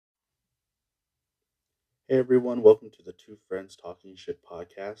Hey everyone, welcome to the Two Friends Talking Shit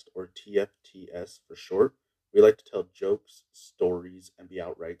podcast, or TFTS for short. We like to tell jokes, stories, and be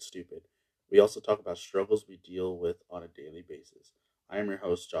outright stupid. We also talk about struggles we deal with on a daily basis. I am your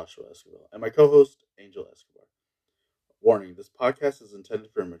host, Joshua Escobar, and my co host, Angel Escobar. Warning, this podcast is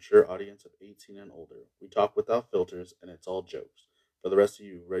intended for a mature audience of 18 and older. We talk without filters, and it's all jokes. For the rest of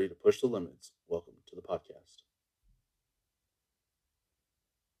you ready to push the limits, welcome to the podcast.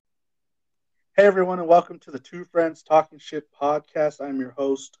 Hey everyone, and welcome to the Two Friends Talking Shit podcast. I'm your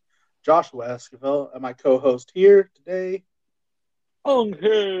host, Joshua Esquivel, and my co-host here today.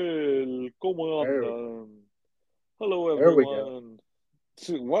 Ángel, ¿cómo There we go. andan? Hello, There we go.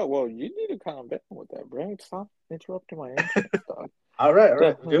 everyone. Well, you need to calm down with that, bro. Stop interrupting my intro, dog. All right.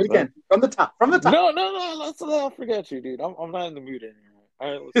 The Do it hell, again. From the top. No. I'll forget you, dude. I'm not in the mood anymore.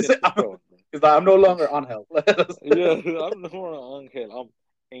 All right, let's get this going. Because I'm no longer on hell. Yeah, I'm no more Ángel. I'm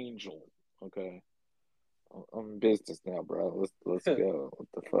Angel. Okay, I'm in business now, bro. Let's go. What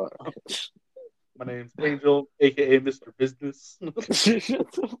the fuck? My name's Angel, aka Mr. Business.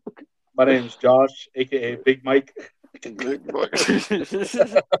 Shut the My name's Josh, aka Big Mike. Big boy.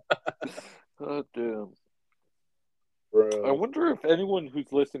 Oh, damn. Bro. I wonder if anyone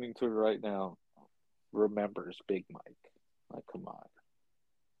who's listening to it right now remembers Big Mike. Like, come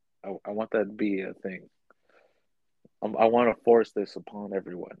on. I want that to be a thing. I want to force this upon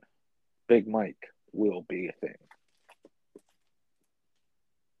everyone. Big Mike will be a thing.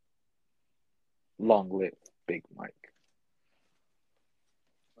 Long live Big Mike.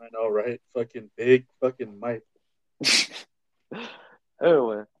 I know, right? Fucking big fucking Mike.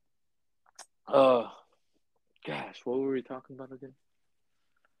 Anyway. Gosh, what were we talking about again?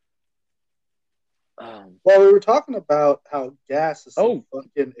 Well, we were talking about how gas is so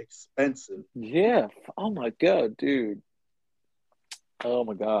fucking expensive. Yeah. Oh my god, dude. Oh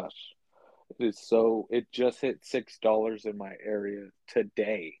my gosh. It just hit $6 in my area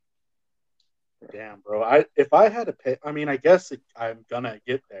today. Damn, bro. If I had to pay, I mean, I guess I'm gonna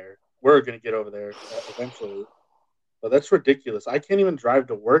get there. We're gonna get over there eventually. But that's ridiculous. I can't even drive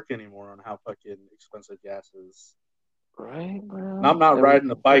to work anymore on how fucking expensive gas is. Right, bro. And I'm not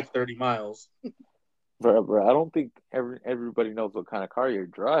riding a bike 30 miles. Bro, I don't think everybody knows what kind of car you're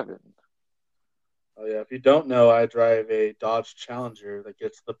driving. Oh yeah, if you don't know, I drive a Dodge Challenger that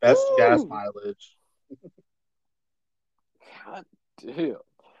gets the best gas mileage. God damn.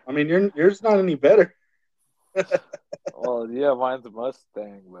 I mean, yours not any better. Well, yeah, mine's a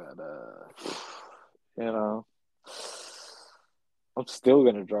Mustang, but I'm still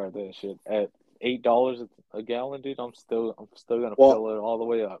gonna drive that shit at $8 a gallon, dude. I'm still gonna fill it all the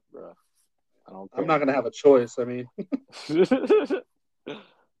way up, bro. I don't care. I'm not gonna have a choice. I mean,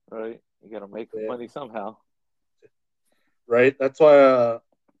 right? You gotta make money somehow. Right. That's why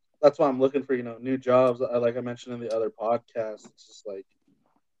I'm looking for new jobs. Like I mentioned in the other podcast, it's just like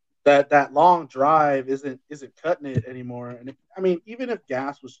that long drive isn't cutting it anymore. And I mean, even if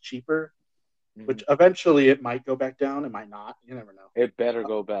gas was cheaper, which eventually it might go back down, it might not. You never know. It better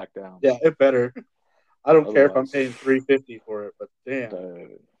go back down. Yeah, it better. I don't care if I'm paying $3.50 for it, but damn.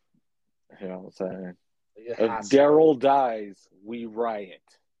 You know what I'm saying? If Daryl dies, we riot.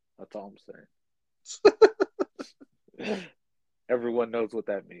 That's all I'm saying. Everyone knows what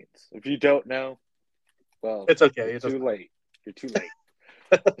that means. If you don't know, well, it's okay. You're too late. You're too late.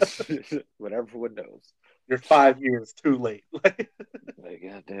 But everyone knows. You're 5 years too late. Like,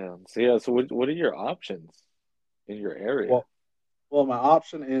 goddamn. So yeah. So what are your options in your area? Well, my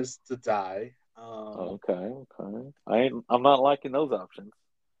option is to die. Okay. I'm not liking those options.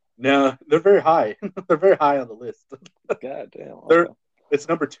 No, they're very high. They're very high on the list. Goddamn. It's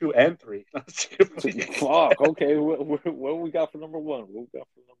number 2 and 3. Fuck. Okay. What we got for number one?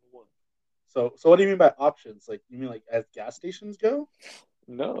 So what do you mean by options? Like, you mean like as gas stations go?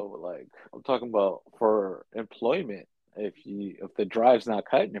 No, like I'm talking about for employment. If the drive's not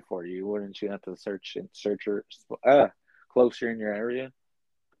cutting it for you, wouldn't you have to search closer in your area?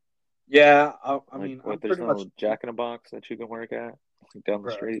 Yeah, I mean, I'm there's no Jack in a Box that you can work at down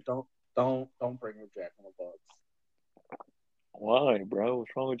the street. Don't bring a Jack in the Box. Why, bro?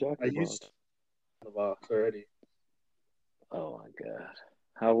 What's wrong with Jack in the Box? I used the box already. Oh my god,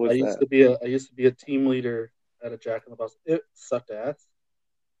 how was that? I used to be a team leader at a Jack in the Box. It sucked ass.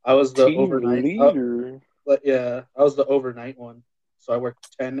 I was the overnight leader. But yeah, I was the overnight one. So I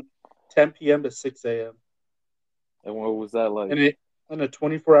worked 10 p.m. to 6 a.m. And what was that like? And a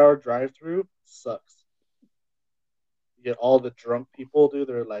 24-hour drive-through sucks. You get all the drunk people, dude.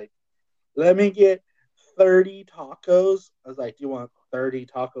 They're like, let me get 30 tacos. I was like, do you want 30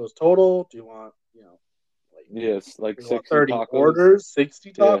 tacos total? Do you want, yes, like 60 30 tacos? orders,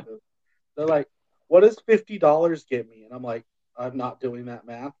 60 tacos? Yeah. They're like, what does $50 get me? And I'm like, I'm not doing that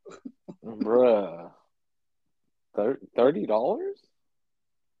math. Bruh. $30?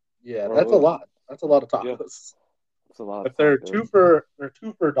 Yeah, Or that's a what? lot. That's a lot of Yeah, tacos. it's a lot of If they're two tacos. for they're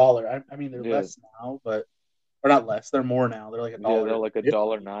two for a dollar. I mean, they're Yeah, less now, but or not less. They're more now. They're like a yeah, they're dollar like a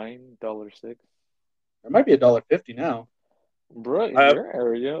dollar 50. nine, $1.06. There might be $1.50 now. Bro, in I have, your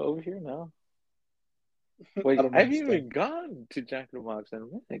area over here now. I Wait, don't I haven't understand. even gone to Jack in the Box in a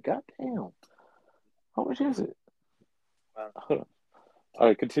minute. Goddamn. How much is it? Hold on. All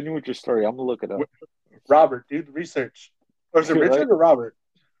right, continue with your story. I'm gonna look it up. Robert, dude, research. Or is it Right? Richard or Robert?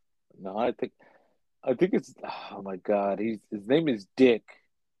 No, I think it's oh my god. His name is Dick.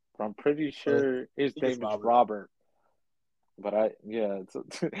 But I'm pretty I sure his think it's name is Robert. Robert. But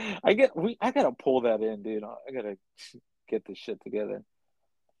I gotta pull that in, dude. I gotta get this shit together.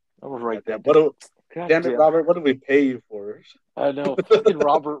 I'm gonna write Goddamn. that down. God Damn it, damn. Robert, what do we pay you for? I know. Fucking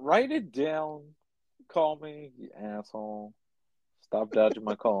Robert, write it down. Call me, you asshole. Stop dodging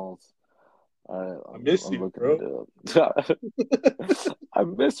my calls. I I'm, miss I'm you, looking bro. it up. I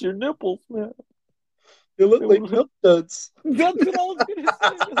miss your nipples, man. You look They like were, milk duds. that's what I was gonna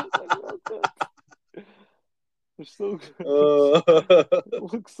say. They look like milk duds. They're so Uh, they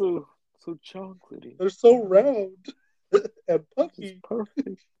look so chocolatey. they're so round and Just puffy.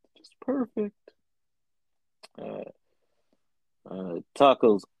 perfect. Just perfect. Uh,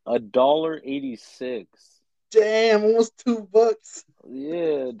 tacos, $1.86. Damn, almost $2.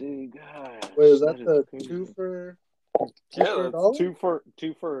 Yeah, dude. Wait, is Gosh, that that is the two crazy. for two Yeah, for a that's dollar? two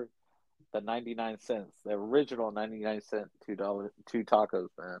for the 99 cents. The original 99 cent two tacos,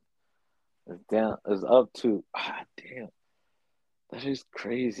 man. Is up to damn. That is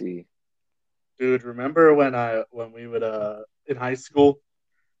crazy. Dude, remember when we would in high school,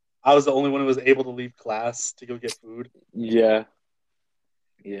 I was the only one who was able to leave class to go get food, Yeah.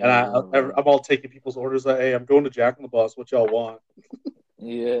 Yeah, and I remember. I'm all taking people's orders like, hey, I'm going to Jack in the Box. What y'all want?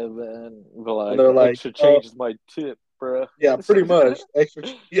 Yeah, man. But And like they're like, extra change is my tip, bro. yeah, pretty much extra.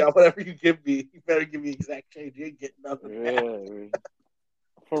 Yeah, whatever you give me, you better give me exact change. You ain't getting nothing back. Yeah.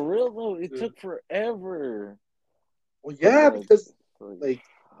 For real though, it Dude. took forever Well, for yeah, the because like like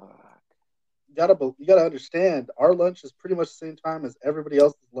fuck. you gotta understand, our lunch is pretty much the same time as everybody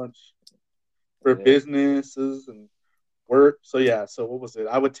else's lunch for Yeah, businesses and work. So yeah, so what was it?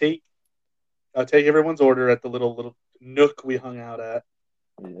 I'd take everyone's order at the little nook we hung out at,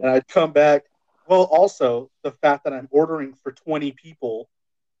 yeah, and I'd come back. Well, also the fact that I'm ordering for 20 people,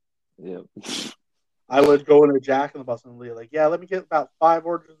 yeah. I would go into Jack in the Box and be like, yeah, let me get about 5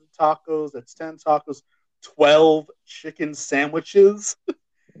 orders of tacos. That's 10 tacos, 12 chicken sandwiches,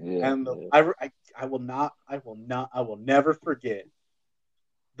 Yeah, and yeah. I will never forget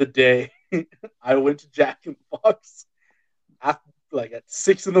the day I went to Jack in the Box after, like at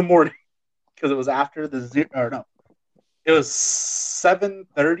 6 in the morning because it was after the zero or no, it was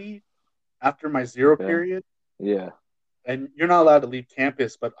 7:30 after my zero Okay. period, Yeah, and you're not allowed to leave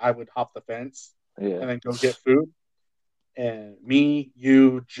campus, but I would hop the fence yeah, and then go get food. And me,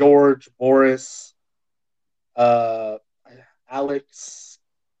 you, George, Boris, uh, Alex,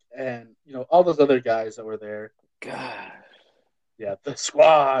 and all those other guys that were there. God. Yeah, the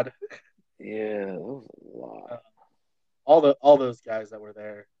squad. Yeah, that was a Uh, lot. all those guys that were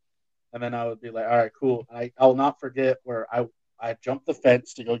there. And then I would be like, all right, cool. I will not forget where I jumped the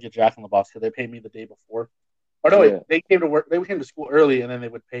fence to go get Jack in the Box because they paid me the day before. Or no, wait, Yeah. they came to work. They came to school early, and then they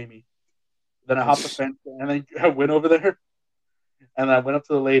would pay me. Then I hopped the fence, and then I went over there, and I went up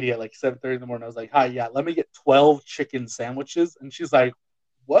to the lady at like 7:30 in the morning. I was like, "Hi, yeah, let me get 12 chicken sandwiches," and she's like,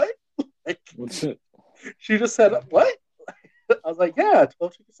 "What?" Like, she just said, "What?" I was like, "Yeah,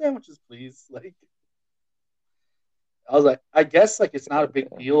 12 chicken sandwiches, please." Like, I was like, I guess like it's not a big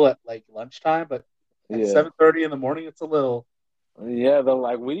Okay. deal at like lunchtime, but at Yeah. 7:30 in the morning, it's a little. Yeah, they're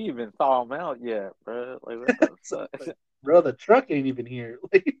like, we didn't even thaw them out yet, bro. Like, what the Like, fuck? bro, the truck ain't even here.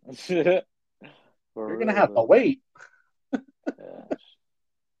 Like, For you're gonna real, have to though. wait. Gosh.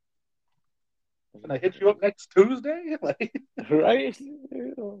 That Can is I hit you up crazy. next Tuesday? Like, Right?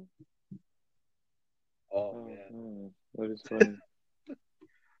 Yeah. oh Oh, man, man. That is funny.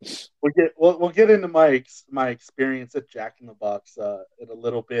 we'll get into my experience at Jack in the Box in a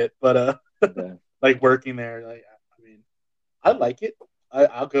little bit, but Okay. like working there, like I mean, I like it.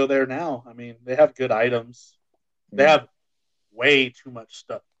 I'll go there now. I mean, they have good items. They Mm. have way too much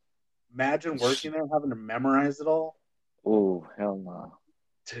stuff. Imagine working there and having to memorize it all. Oh, hell no.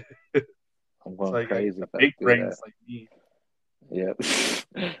 I'm It's going like crazy the if I big do that. brains like me. Yep.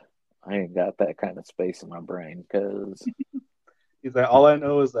 I ain't got that kind of space in my brain because, He's like, all I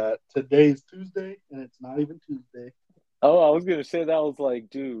know is that today's Tuesday and it's not even Tuesday. oh, I was going to say that was like,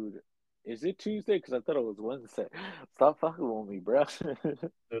 dude. Is it Tuesday? Because I thought it was Wednesday. Stop fucking with me, bro. Dude,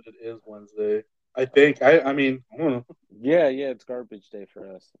 it is Wednesday. I think. I mean, I don't know. Yeah, it's garbage day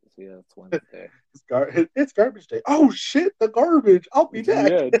for us. So yeah, it's Wednesday. It's garbage day. Oh shit, the garbage. I'll be back.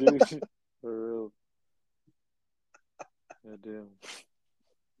 Yeah, dude. For real. Yeah, damn.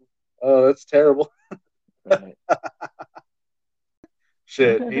 Oh, that's terrible. Right.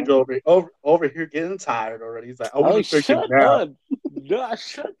 Shit, Angel over here getting tired already. He's like, I want Oh, to take a shut nap. up. No,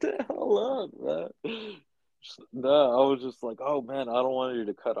 shut the hell up, man. No, I was just like, oh man, I don't want you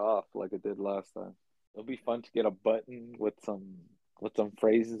to cut off like I did last time. It'll be fun to get a button with some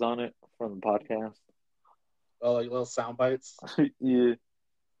phrases on it from the podcast. Oh, like little sound bites. Yeah.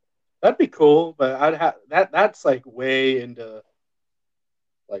 That'd be cool, but I'd have that's like way into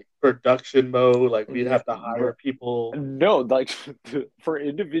like production mode. Like we'd Yeah, have to hire people. no, like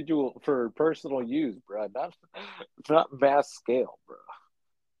for personal use, bro. Not mass scale, bro.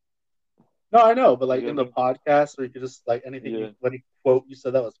 No, I know, but You like get in what I the mean? podcast where you could just like anything Yeah, any quote you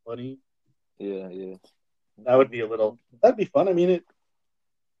said that was funny, yeah. that would be a little that'd be fun. I mean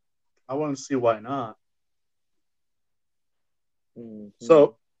I want to see why not. Mm-hmm.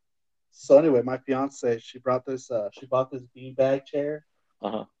 So so anyway, my fiance, she bought this beanbag chair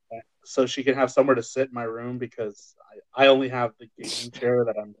Uh-huh. so she can have somewhere to sit in my room because I only have the gaming chair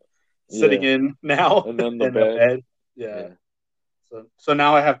that I'm sitting Yeah, in now and then the and a bed. bed. Yeah. Yeah. So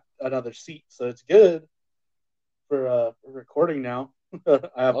now I have another seat, so it's good for recording now.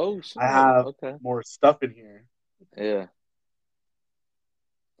 Oh I shit. have Okay. more stuff in here. Yeah.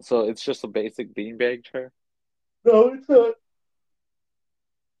 So it's just a basic beanbag chair. No,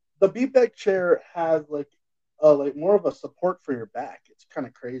 the beanbag chair has like more of a support for your back. It's kind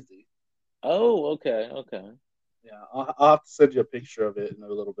of crazy. Oh, okay, okay. Yeah, I'll have to send you a picture of it in a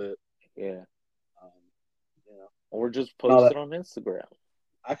little bit. Yeah. Um, yeah, Or just no, post that it on Instagram.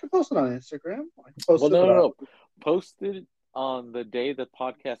 I can post it on Instagram. I can Well, post it no. without. Post it on the day the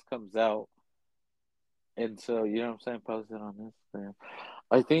podcast comes out. And so, you know what I'm saying? Post it on Instagram.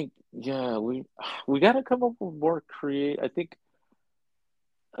 I think, yeah, we gotta come up with more create. I think,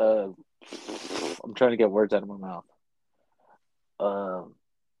 uh, I'm trying to get words out of my mouth. Um,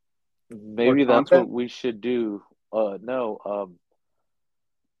 More maybe that's what content. we should do. No,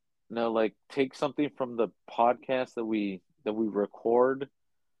 like take something from the podcast that we record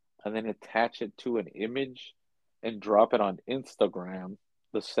and then attach it to an image and drop it on Instagram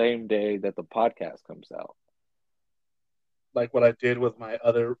the same day that the podcast comes out. Like what I did with my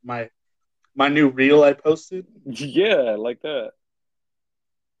new reel I posted. Yeah, like that.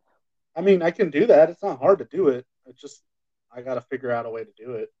 I mean, I can do that. It's not hard to do it. It's just I got to figure out a way to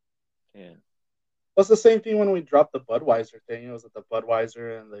do it. Yeah. Well, it's the same thing when we dropped the Budweiser thing. It was at the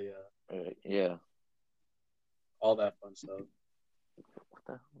Budweiser and the Yeah. all that fun stuff. What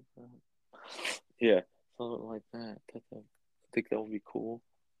the hell is that? Yeah. Something like that. I think that would be cool.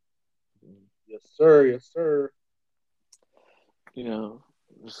 Yes, sir. Yes, sir. You know,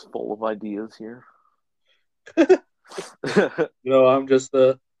 just full of ideas here. I'm just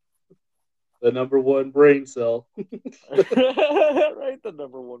the number one brain cell. Right? The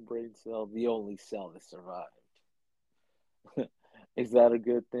number one brain cell, the only cell that survived. Is that a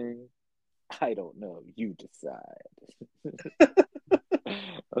good thing? I don't know. You decide.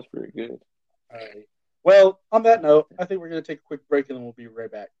 That's pretty good. All right. Well, on that note, I think we're going to take a quick break and then we'll be right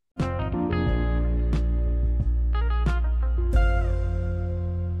back.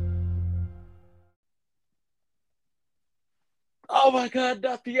 Oh my god,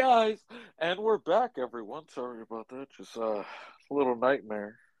 not the eyes. And we're back, everyone. Sorry about that. Just a little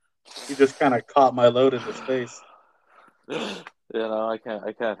nightmare. He just kind of caught my load in his face. I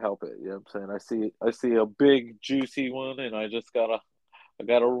can't help it. You know what I'm saying? I see a big juicy one and I gotta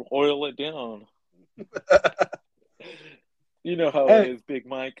oil it down. You know how it And is, Big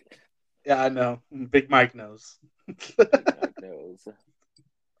Mike. yeah, I know. Big Mike knows. Big Mike knows.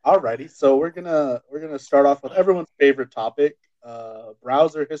 Alrighty, so we're gonna start off with everyone's favorite topic,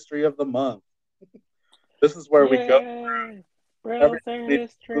 browser history of the month. This is where we go Yay! everything Browser we've Googled.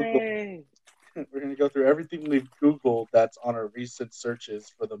 history. We're gonna go through everything we've Googled that's on our recent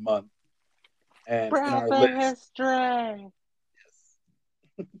searches for the month, and in our Browser list. history.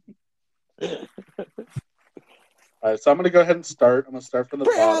 All right, so I'm gonna go ahead and start. I'm gonna start from the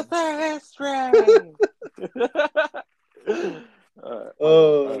bottom. Browser history. All right.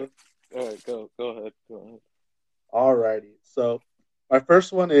 Oh, All right, go ahead. Go ahead. alrighty. So my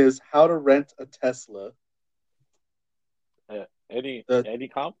first one is how to rent a Tesla. The Any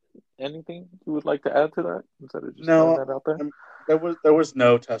comment? Anything you would like to add to that instead of just throwing no, that out there? there was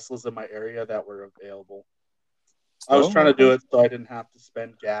no Teslas in my area that were available. I was Oh, trying to do okay. it so I didn't have to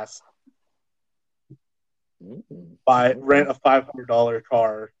spend gas. buy Okay. rent a $500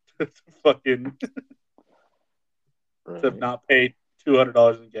 car to fucking to Right. not pay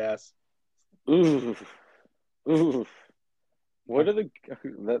 $200 in gas. Ooh. Ooh. What are the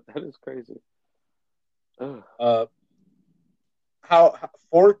that is crazy. Ugh. Uh, how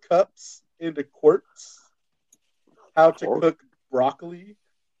 4 cups into quarts? How to Fork. cook broccoli?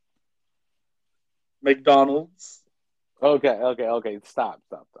 McDonald's. Okay. Stop.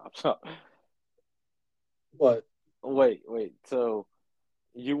 What? Wait. So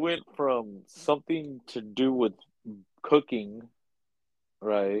you went from something to do with cooking,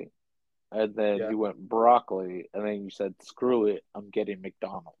 right? And then Yeah. you went broccoli, and then you said, "Screw it, I'm getting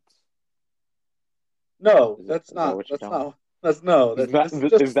McDonald's." No, Is that that's is that not. what you're That's telling me? not. That's no. Is That that this is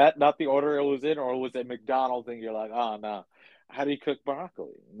just is that not the order it was in, or was it McDonald's and you're like, oh no, how do you cook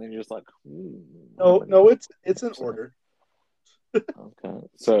broccoli? And then you're just like, how no, many no. It's an percent? order. Okay,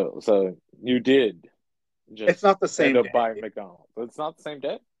 so you did It's just not the end same up buying day. McDonald's. It's not the same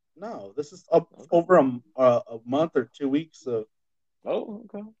day. No, this is up Okay. over a month or 2 weeks of Oh,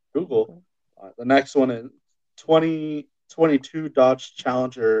 okay. Google. Okay. The next one is 2022 Dodge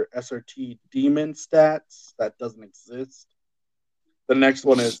Challenger SRT Demon stats. That doesn't exist. The next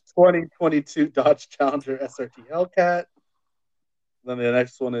one is 2022 Dodge Challenger SRT Hellcat. Then the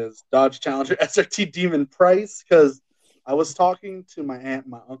next one is Dodge Challenger SRT Demon price because I was talking to my aunt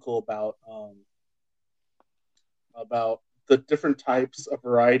and my uncle about the different types of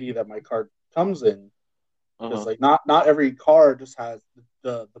variety that my car comes in because Uh-huh. like not every car just has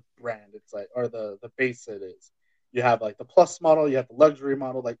the brand it's like or the base it is. You have like the plus model, you have the luxury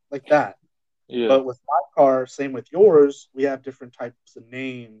model, like that. Yeah. But with my car, same with yours, we have different types of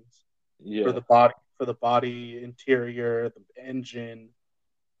names Yeah. for the body interior, the engine,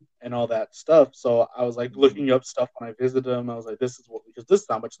 and all that stuff. So I was like Mm-hmm. looking up stuff when I visited them. I was like, this is what because this is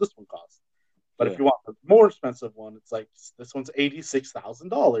how much this one costs. But if Yeah. you want the more expensive one, it's like this one's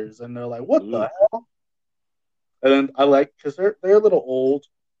 $86,000, and they're like, what the Ooh. hell? And then I like because they're a little old,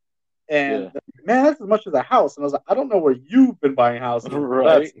 and Yeah. man, that's as much as a house. And I was like, I don't know where you've been buying houses, but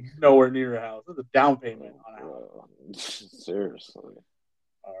Right. that's nowhere near a house. It's a down payment Oh, on a house. bro. Seriously.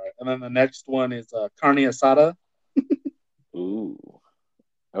 All right, and then the next one is carne asada, Ooh.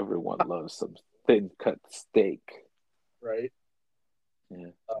 Everyone loves some thin cut steak. right?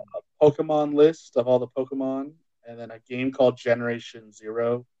 Yeah. A Pokemon list of all the Pokemon, and then a game called Generation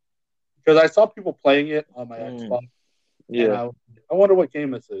Zero. Because I saw people playing it on my Mm. Xbox, and Yeah. I wonder what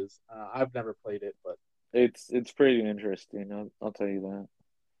game this is. I've never played it, but It's pretty interesting. I'll tell you that.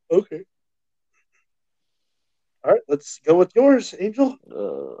 okay. All right, let's go with yours, Angel.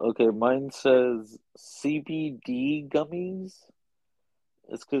 Okay, mine says CBD gummies.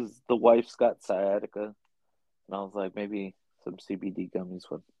 It's because the wife's got sciatica, and I was like, maybe some CBD gummies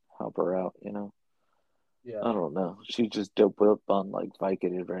would help her out. Yeah. I don't know. She just doped up on like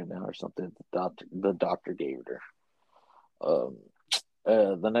Vicodin right now or something. The doctor gave it her. Um,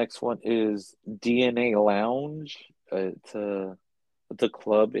 the next one is DNA Lounge. It's a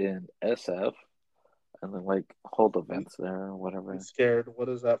club in SF, and then like hold I'm, events there or I'm whatever. scared. What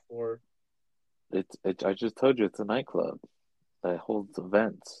is that for? I just told you it's a nightclub that holds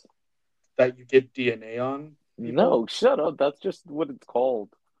events. That you get DNA on people? No, shut up. That's just what it's called.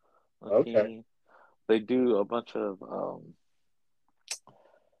 Okay. Okay. They do a bunch of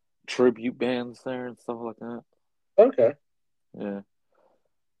tribute bands there and stuff like that. Okay. Yeah.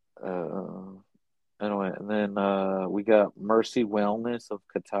 Uh, anyway, and then we got Mercy Wellness of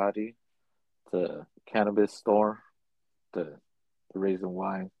Katati, the cannabis store. The reason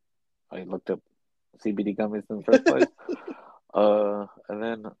why I looked up CBD gummies in the first place. And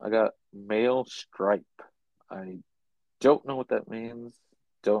then I got Male Stripe. I don't know what that means.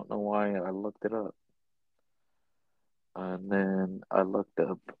 Don't know why I looked it up. And then I looked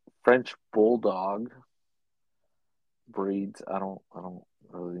up French Bulldog breeds. I don't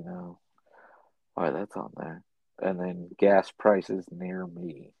really know why that's on there. And then gas prices near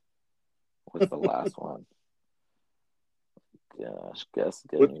me was the last one. Gosh, gas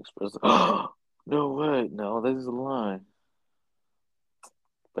What? getting expressed. No way. No, this is a lie.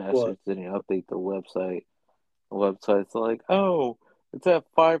 What? Bastards didn't update the website. The website's like, oh, it's at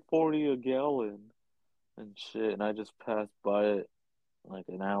 5.40 a gallon and shit. And I just passed by it like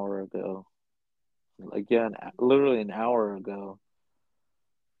an hour ago. Like, yeah, literally an hour ago.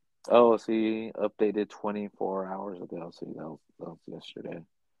 Oh, see, updated 24 hours ago. See, that was yesterday.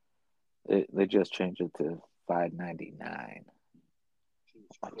 They just changed it to 5.99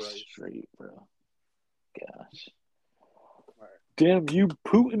 Jesus on the Christ. street, bro. Gosh, All right. damn you,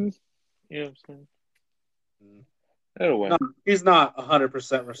 Putin. You know what I'm saying? Mm. Anyway, No, he's not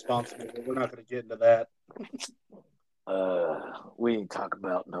 100% responsible, but we're not going to get into that. we ain't talking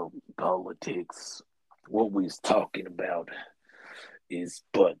about no politics. What we's talking about is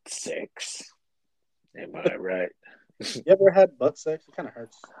butt sex. Am I right? You ever had butt sex? It kind of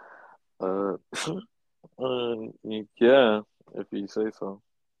hurts. Uh, yeah, if you say so.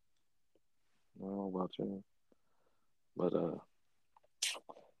 I don't know about you, but So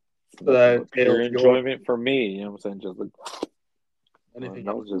nothing that but pure entails your enjoyment for me. You know what I'm saying? Just like anything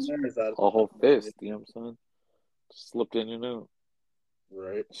that was else in just there? Is that a whole mainly fist. it? You know what I'm saying? Just slipped in and out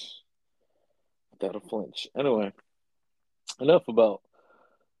Right? without a flinch. Anyway, enough about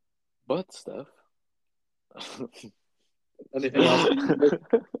butt stuff. Anything else?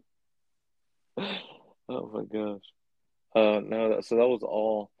 Oh my gosh. No, so that was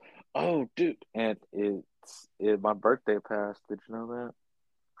all. Oh, dude, and my birthday passed. Did you know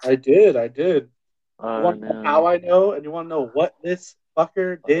that? I did. I did. You Oh want to know how no. I know, and you want to know what this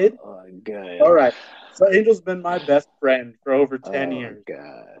fucker did? Oh god. All right. So Angel's been my best friend for over 10 Oh years,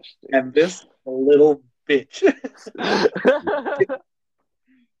 gosh, and dude. this little bitch.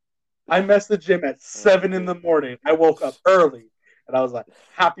 I messaged him at Oh 7 in the god. morning. I woke up early, and I was like,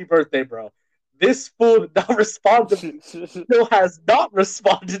 "Happy birthday, bro." This fool did not respond to me. Still has not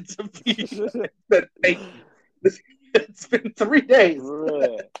responded to me. I said, "Thank you." It's been 3 days.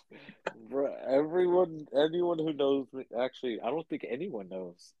 Bruh. Bruh. Anyone who knows me, actually, I don't think anyone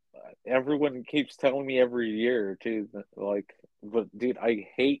knows. Everyone keeps telling me every year too, like, but dude, I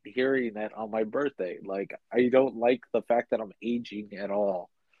hate hearing that on my birthday. Like, I don't like the fact that I'm aging at all.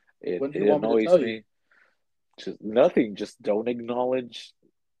 When do It you want me to annoys tell you? me. Just nothing. Just don't acknowledge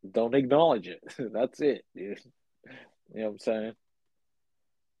it. That's it, dude. You know what I'm saying?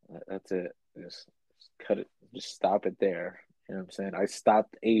 That's it. Just cut it. Just stop it there. You know what I'm saying? I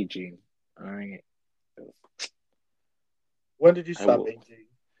stopped aging. All right. When did you I stop will. aging?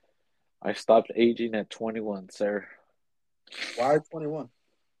 I stopped aging at 21, sir. Why 21?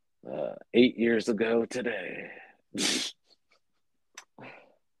 8 years ago today.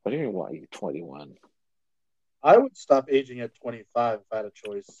 What do you mean? Why you 21? I would stop aging at 25 if I had a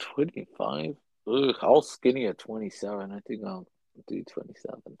choice. 25? Ugh, I was skinny at 27. I think I'll do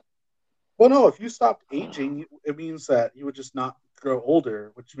 27. Well, no, if you stopped aging, it means that you would just not grow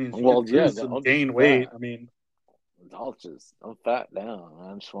older, which means you Well, could yeah, lose and I'm just gain weight. fat. I mean, I'm fat now.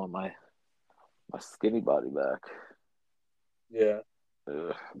 I just want my skinny body back. yeah,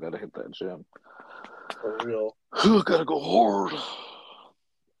 Ugh, gotta hit that gym. for real. Gotta go hard.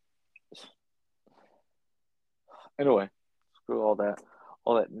 Anyway, screw all that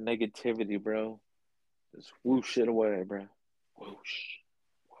negativity, bro. Just whoosh it away, bro. Whoosh,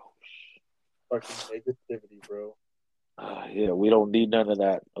 whoosh. Fucking negativity, bro. Yeah, we don't need none of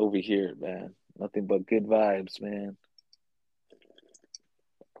that over here, man. Nothing but good vibes, man.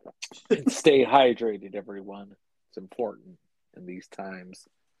 And stay hydrated, everyone. It's important in these times.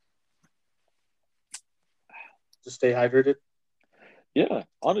 Just stay hydrated. Yeah,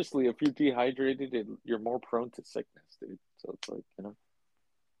 honestly, if you're dehydrated, you're more prone to sickness, dude. So it's like,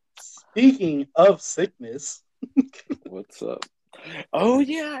 Speaking of sickness, what's up? Oh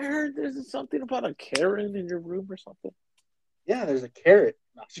yeah, I heard there's something about a Karen in your room or something. yeah, there's a carrot.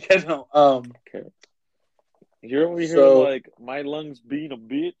 No, you know, Karen. You're over here so like my lungs being a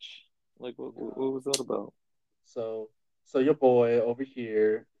bitch. Like what no, was that about? so so your boy over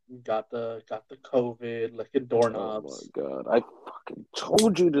here got the COVID, licking Oh my doorknobs. god! I fucking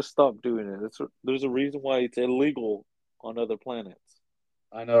told you to stop doing it. There's a reason why it's illegal on other planets.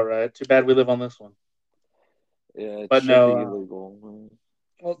 I know, right? Too bad we live on this one. Yeah, it But should no, be illegal.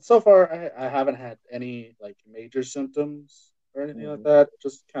 well, so far I haven't had any like major symptoms or anything like Mm-hmm. that.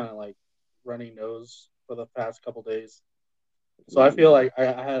 Just kind of like runny nose for the past couple days. So I feel Ooh, like I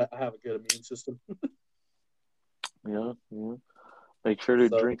have a good immune system. yeah, yeah. Make sure to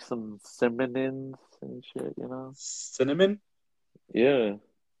So drink some cinnamons and shit. cinnamon. Yeah,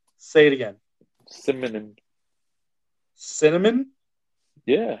 Say it again. cinnamon. Cinnamon.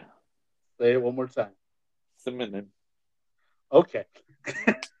 Yeah, Say it one more time. cinnamon. Okay.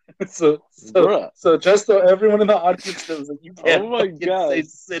 so so Bruh. so just so everyone in the audience knows that you Oh can't my fucking say god.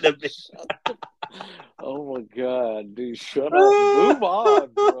 cinnamon. Shut the... Oh my god, dude, shut up. Move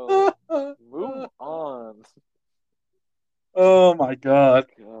on, bro. Move on. Oh my god.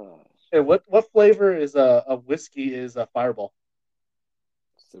 Gosh. Hey, what flavor is a whiskey is a fireball?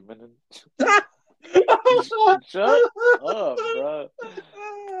 Cinnamon. Shut up, bro.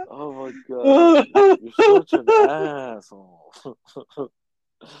 Oh my gosh. You're such an asshole.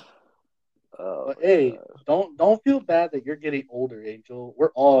 Oh But my hey, god. don't feel bad that you're getting older, Angel.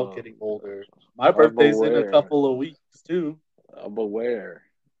 We're all Oh getting my older. gosh. My I'm birthday's in a aware. couple of weeks too. I'm aware.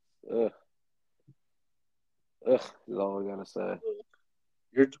 Ugh. Ugh. Is all I gotta say.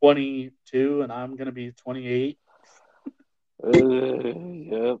 You're 22 and I'm gonna be 28.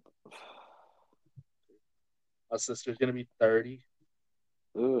 Yep. My sister's gonna be 30.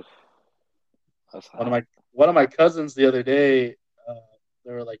 Ugh. That's One of hot. my one of my cousins the other day, uh,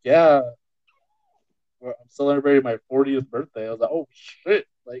 they were like, "Yeah, I'm celebrating my 40th birthday." I was like, "Oh shit!"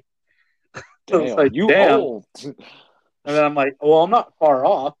 Like, I was Damn, like, you "Damn!" old. And then I'm like, "Well, I'm not far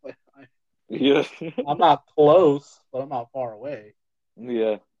off. Yeah. I'm not close, but I'm not far away."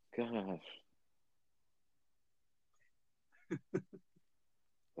 Yeah. Gosh.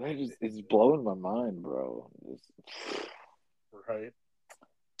 That just it's blowing my mind, bro. Right.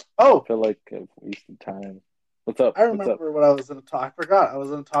 I Oh, feel like I've wasted time. What's up? I What's up? remember what I was going to talk. I forgot. I was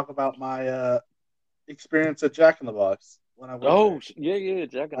going to talk about my experience at Jack in the Box when I worked Oh, there. yeah, yeah,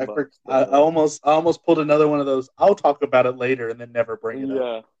 Jack in the I for, Box. I almost pulled another one of those. I'll talk about it later and then never bring it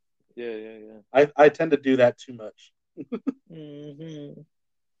up. Yeah, yeah, yeah, yeah. I tend to do that too much. Hmm.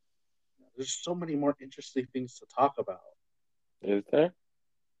 There's so many more interesting things to talk about. Is there?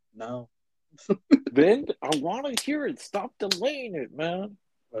 No. Then I want to hear it. Stop delaying it, man.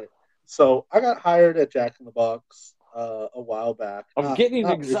 Right. So I got hired at Jack in the Box a while back. I'm getting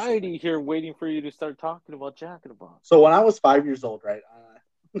Not recently. anxiety here, waiting for you to start talking about Jack in the Box. So when I was 5 years old, right?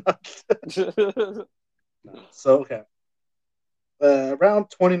 So okay, around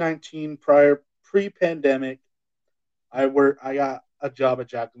 2019, prior pre-pandemic, I got a job at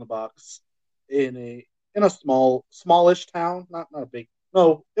Jack in the Box in a smallish town, not a big.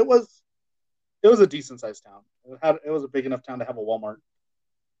 No, it was a decent sized town. It was a big enough town to have a Walmart,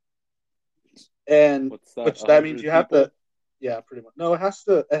 and What's that? which A that means hundred you have to, people? yeah, pretty much. No, it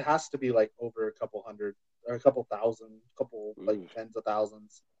has to be like over a couple hundred or a couple thousand, couple like Ooh, tens of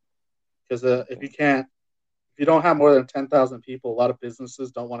thousands. Because okay. if you don't have more than 10,000 people, a lot of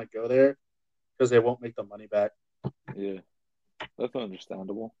businesses don't want to go there because they won't make the money back. Yeah, that's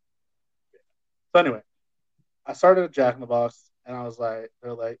understandable. So anyway, I started at Jack in the Box, and I was like,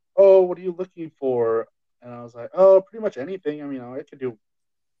 they're like, "Oh, what are you looking for?" And I was like, "Oh, pretty much anything. I mean, I could do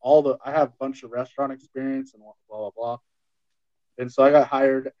I have a bunch of restaurant experience and blah blah blah." And so I got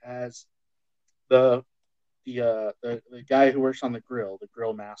hired as the the guy who works on the grill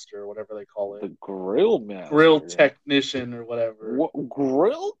master, or whatever they call it, The grill grill master. technician or whatever. What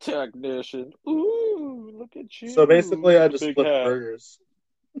grill technician? Ooh, look at So you basically, I with the just big flipped hat. burgers.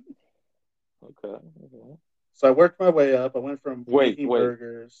 Okay, okay. So I worked my way up. I went from Wait, making wait.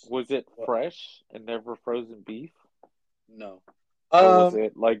 burgers. Was it What? fresh and never frozen beef? No. Or was Um.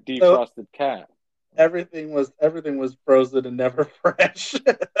 it like So defrosted cat? everything was frozen and never fresh.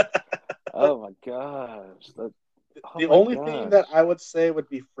 Oh my gosh. That, oh The my only thing that gosh. I would say would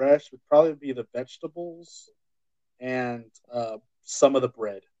be fresh would probably be the vegetables and some of the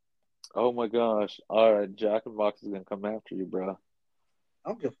bread. Oh my gosh. All right, Jack and Box is gonna come after you, bro. I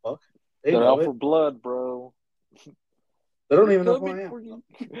don't give a fuck. They They're know out it. for blood, bro. They don't They're even know who coming I am. for you.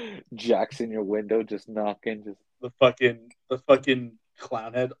 Jack's in your window, just knocking, just The fucking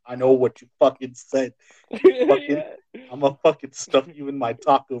clown head. I know what you fucking said. Fucking, yeah. I'm gonna fucking stuff you in my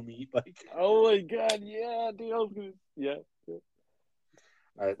taco meat. Like, Oh my god, yeah, dude. I was gonna, yeah. Yeah.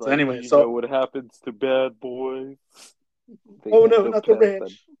 all right. It's So like anyway, you know so what happens to bad boys. They oh end no, up not the just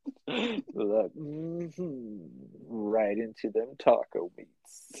ranch. like, right into them taco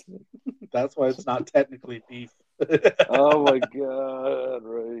meats. That's why it's not technically beef. Oh my god,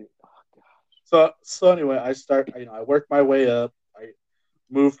 right. So anyway, I work my way up. I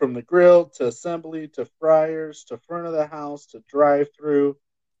move from the grill to assembly to fryers to front of the house to drive through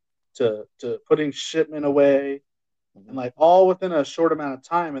to putting shipment away, and Mm-hmm. like all within a short amount of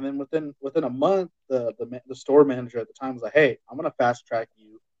time. And then within a month, the store manager at the time was like, "Hey, I'm gonna fast track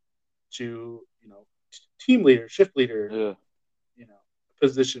you to team leader, shift leader, Yeah. you know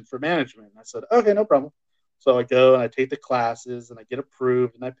position for management." And I said, "Okay, no problem." So I go and I take the classes and I get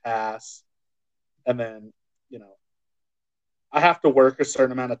approved and I pass, and then you know I have to work a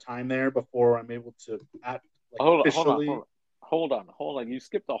certain amount of time there before I'm able to act like Hold on, hold on, hold officially. on. Hold on, hold on. You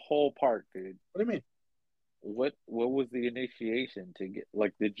skipped the whole part, dude. What do you mean? What was the initiation to get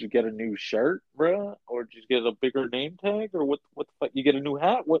like did you get a new shirt, bruh? Or did you get a bigger name tag? Or what the fuck? You get a new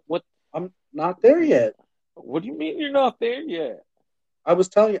hat? I'm not there yet. What do you mean you're not there yet? I was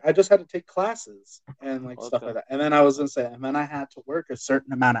telling you, I just had to take classes and like stuff Okay. like that. And then I was gonna Okay. say, and then I had to work a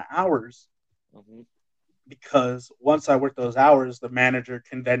certain amount of hours Hmm. because once I work those hours, the manager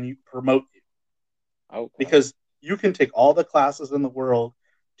can then promote you Okay. because you can take all the classes in the world,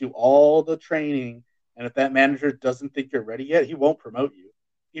 do all the training, and if that manager doesn't think you're ready yet, he won't promote you,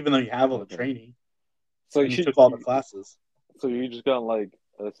 even though you have all the Okay. training So and you took all the classes. you just got like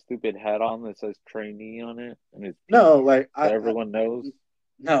a stupid hat on that says trainee on it, and it's pink, No, like so everyone knows.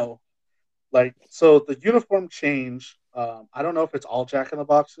 no, like so the uniform change. I don't know if it's all Jack in the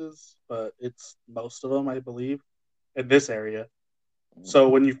Boxes, but it's most of them, I believe, in this area. So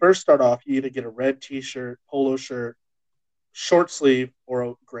when you first start off, you either get a red T-shirt, polo shirt, short sleeve, or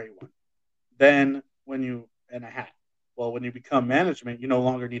a gray one. Then when you and a hat. Well, when you become management, you no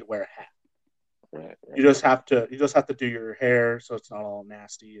longer need to wear a hat. Right, You right. just have to do your hair so it's not all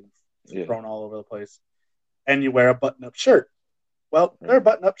nasty and Yeah, thrown all over the place. And you wear a button-up shirt. Well, their right.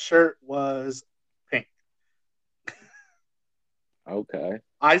 button-up shirt was pink. Okay.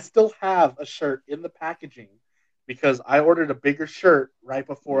 I still have a shirt in the packaging because I ordered a bigger shirt right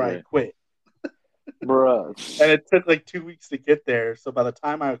before I Right. quit. Bruh. And it took like 2 weeks to get there. So by the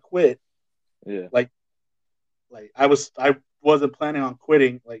time I quit, Yeah, like I wasn't planning on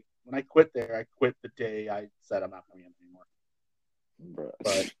quitting. Like when I quit there, I quit the day I said I'm not coming in anymore. But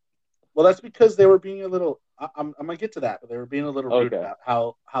bruh. well, that's because they were being a little. I'm gonna get to that, but they were being a little rude Okay. about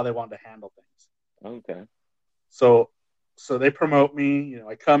how they wanted to handle things. Okay. So they promote me. You know,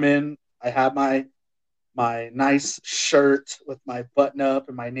 I come in. I have my nice shirt with my button up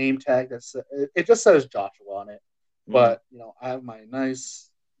and my name tag. It just says Joshua on it. Mm-hmm. But I have my nice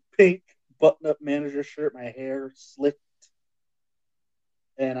pink button up manager shirt, my hair slicked,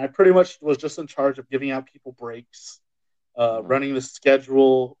 and I pretty much was just in charge of giving out people breaks, Uh-huh. running the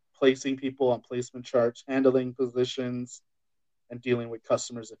schedule, placing people on placement charts, handling positions, and dealing with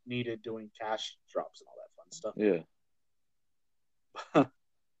customers if needed, doing cash drops and all that fun stuff. Yeah.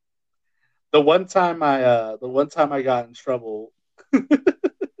 The one time I got in trouble,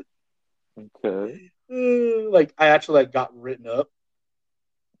 Okay. like I actually like got written up,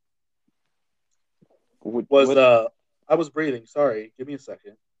 was What? I was breathing. Sorry, give me a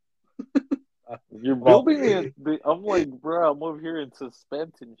second. You're Well, building it. I'm like, bro, I'm over here in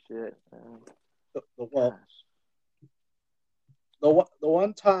suspense and shit. well, Gosh. the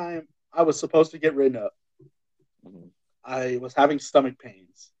one time I was supposed to get written up, Mm-hmm. I was having stomach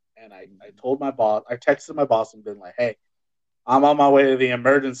pains, and I told my boss, I texted my boss and been like, hey, I'm on my way to the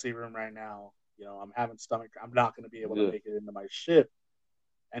emergency room right now. I'm having stomach. I'm not going to be able to Yeah. make it into my shift.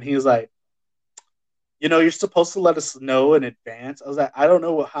 And he was like, you're supposed to let us know in advance. I was like, I don't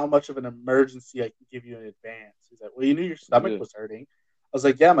know how much of an emergency I can give you in advance. He's like, well, you knew your stomach Yeah. was hurting. I was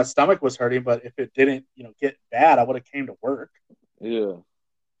like, yeah, my stomach was hurting, but if it didn't, get bad, I would have came to work. Yeah.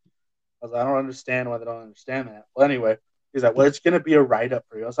 I was like, I don't understand why they don't understand that. Well, anyway, he's like, well, it's going to be a write up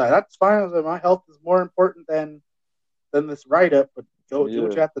for you. I was like, that's fine. I was like, my health is more important than this write up, but go do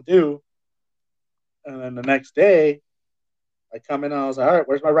what Yeah. you have to do. And then the next day, I come in and I was like, all right,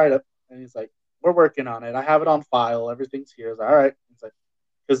 where's my write up? And he's like, we're working on it. I have it on file. Everything's here. I was like, all right. He's like,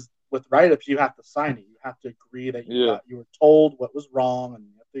 because with write ups, you have to sign it. You have to agree that Yeah. you were told what was wrong, and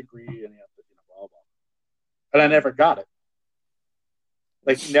you have to agree, and you have to, blah blah. And I Mm-hmm. never got it.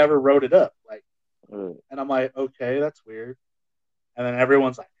 Like he never wrote it up. Like, Right. and I'm like, okay, that's weird. And then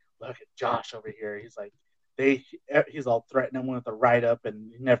everyone's like, look at Josh over here. He's like, he's all threatening with the write up,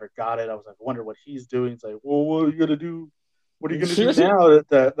 and he never got it. I was like, I wonder what he's doing. He's like, well, what are you gonna do? What are you gonna do now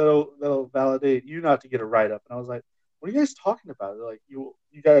that'll validate you not to get a write up? And I was like, what are you guys talking about? They're like, you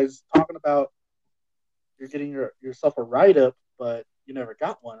guys talking about you're getting yourself a write up, but you never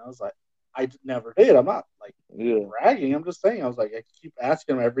got one. I was like, I never did. I'm not like Yeah. bragging. I'm just saying. I was like, I keep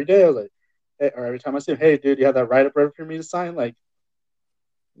asking him every day. I was like, hey, or every time I see him, hey, dude, you have that write up ready for me to sign? Like,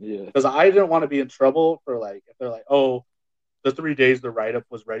 Yeah. because I didn't want to be in trouble for like if they're like, oh, the 3 days the write up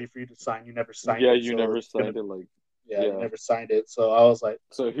was ready for you to sign, you never signed Yeah. it, You so never it's gonna signed it. Like, yeah, you yeah. never signed it. So I was like,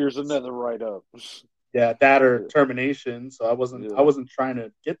 So here's another write up. yeah, that or Yeah. termination. So I Yeah. wasn't trying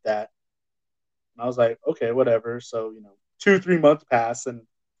to get that. And I was like, okay, whatever. So 2-3 months pass and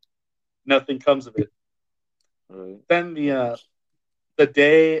nothing comes of it. Right. Then the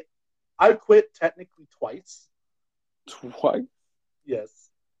day I quit technically twice. Twice. Yes.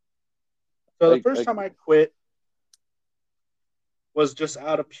 So the first I, time I quit was just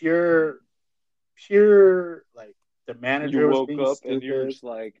out of pure like the you manager was woke being up and you're stupid. just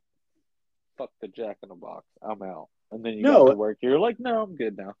like, fuck the Jack in the Box. I'm out. And then you got to No, work. You're like, no, I'm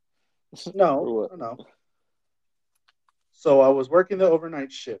good now. no, Or what? no, no. So I was working the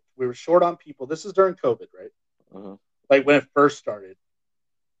overnight shift. We were short on people. This is during COVID, right? Uh-huh. Like when it first started.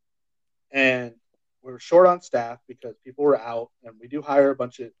 And we were short on staff because people were out, and we do hire a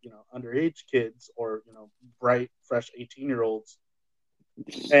bunch of underage kids or bright, fresh 18-year-olds.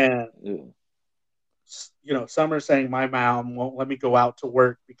 And Yeah. some are saying my mom won't let me go out to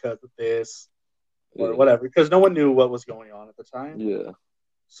work because of this or Yeah. whatever, because no one knew what was going on at the time. Yeah.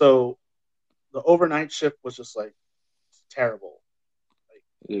 So the overnight shift was just like terrible. Like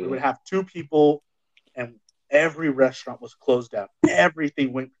we Yeah. would have two people, and every restaurant was closed down.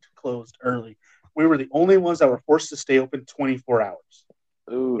 Everything went closed early. We were the only ones that were forced to stay open 24 hours.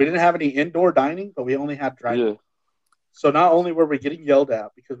 Ooh. We didn't have any indoor dining, but we only had drive-through. Yeah. So not only were we getting yelled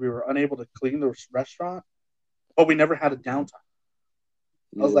at because we were unable to clean the restaurant, but we never had a downtime.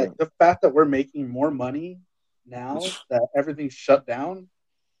 I was Yeah. like, the fact that we're making more money now that everything's shut down,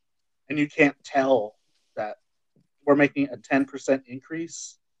 and you can't tell that we're making a 10%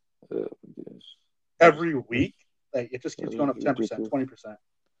 increase Oh, yes. every week. Like it just keeps That going is up 10%, ridiculous. 20%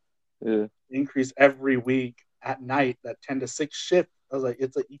 Yeah. increase every week at night. That 10 to 6 shift. I was like,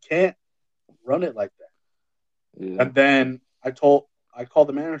 it's like you can't run it like that. Yeah. And then I called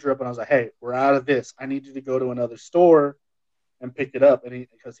the manager up and I was like, hey, we're out of this. I need you to go to another store and pick it up. And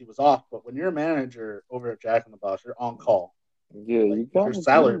because he was off. But when you're a manager over at Jack in the Box, you're on call. Yeah. Like You you're gotta do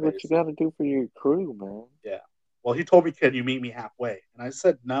salary what you based. gotta do for your crew, man. Yeah. Well, he told me, can you meet me halfway? And I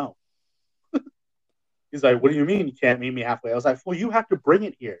said no. He's like, what do you mean you can't meet me halfway? I was like, well, you have to bring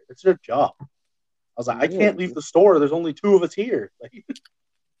it here. It's your job. I was like, I Yeah. can't leave the store. There's only two of us here. Like,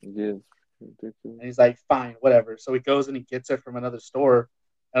 Yeah. It's and ridiculous. he's like, fine, whatever. So he goes and he gets it from another store.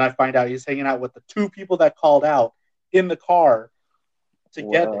 And I find out he's hanging out with the two people that called out in the car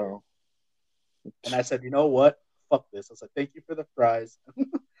together. Wow. And I said, you know what? Fuck this. I said, thank you for the fries.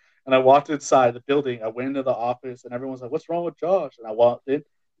 And I walked inside the building. I went into the office and everyone's like, what's wrong with Josh? And I walked in.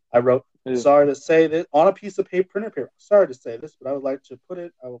 I wrote, Yeah. sorry to say this on a piece of paper, printer paper. Sorry to say this, but I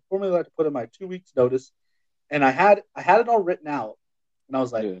would formally like to put in my 2 weeks notice. And I had it all written out. And I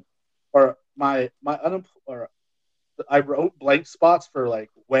was like, Yeah. or my or I wrote blank spots for like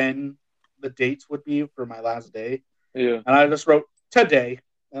when the dates would be for my last day. Yeah. And I just wrote today.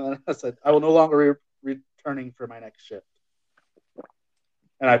 And then I said, I will no longer returning for my next shift.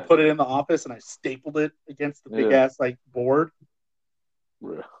 And I That's put it in the office and I stapled it against the big yeah. ass like board.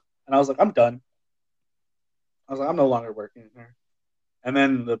 Yeah. And I was like, I'm done. I was like, I'm no longer working here. And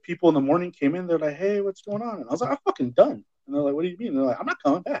then the people in the morning came in. They're like, hey, what's going on? And I was like, I'm fucking done. And they're like, what do you mean? And they're like, I'm not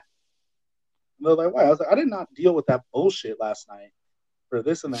coming back. And they're like, why? I was like, I did not deal with that bullshit last night for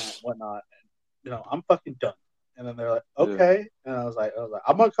this and that and whatnot. And, I'm fucking done. And then they're like, Yeah. okay. And I was like,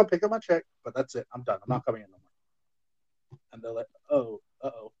 I'm going to come pick up my check, but that's it. I'm done. I'm not coming in no more. And they're like, oh,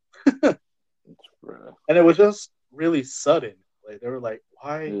 uh-oh. Bruh. And it was just really sudden. Like they were like,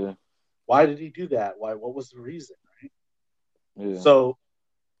 Yeah. why did he do that? What was the reason? Right. Yeah. So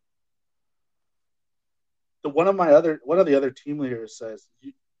one of the other team leaders says,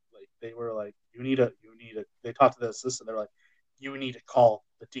 like they were like, they talked to the assistant, they're like, you need to call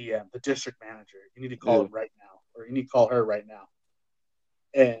the DM, the district manager. You need to call Yeah. him right now, or you need to call her right now.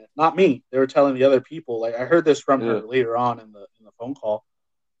 And not me. They were telling the other people. Like I heard this from Yeah. her later on in the phone call.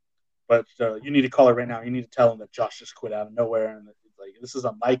 But you need to call her right now. You need to tell him that Josh just quit out of nowhere, and like this is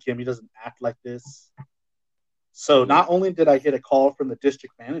unlike him. He doesn't act like this. So Yeah. not only did I get a call from the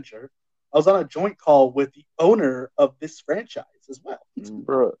district manager, I was on a joint call with the owner of this franchise as well.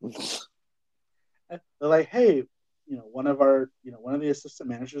 Bruh. They're like, hey, one of the assistant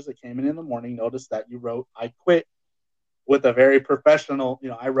managers that came in the morning noticed that you wrote I quit with a very professional.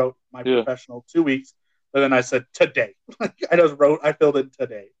 I wrote my Yeah. professional 2 weeks, but then I said today. I filled in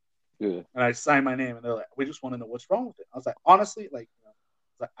today. Yeah. And I signed my name, and they're like, "We just want to know what's wrong with it." I was like, honestly,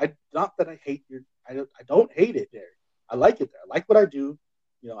 I not that I hate I don't hate it there. I like it there. I like what I do.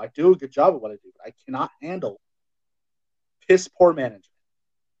 I do a good job of what I do, but I cannot handle piss poor management.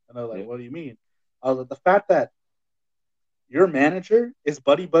 And they're like, Yeah. "What do you mean?" I was like, the fact that your manager is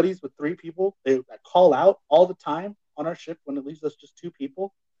buddy buddies with three people that call out all the time on our shift when it leaves us just two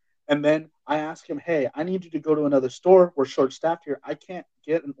people. And then I ask him, hey, I need you to go to another store. We're short staffed here. I can't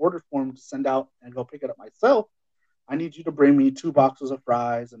get an order form to send out and go pick it up myself. I need you to bring me 2 boxes of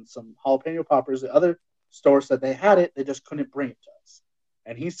fries and some jalapeno poppers. The other stores said they had it, they just couldn't bring it to us.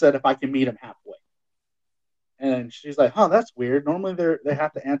 And he said if I can meet him halfway. And she's like, huh, that's weird. Normally they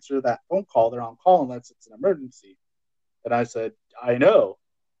have to answer that phone call. They're on call unless it's an emergency. And I said, I know.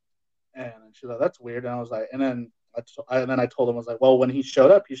 And she's like, that's weird. And I was like, and then I told him, I was like, well, when he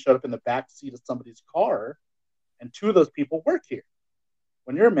showed up in the back seat of somebody's car, and two of those people work here.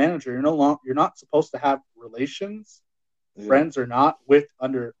 When you're a manager, you're not supposed to have relations, Yeah. friends or not, with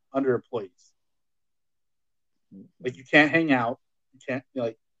under employees. Like you can't hang out. You can't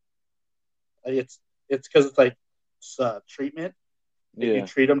it's because it's like treatment. Like you Yeah.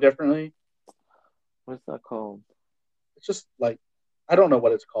 treat them differently. What's that called? It's just like I don't know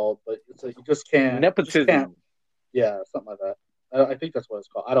what it's called, but it's like you just can't. Nepotism. Yeah, something like that. I think that's what it's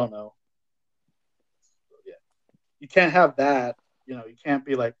called. I don't know. Yeah, you can't have that. You can't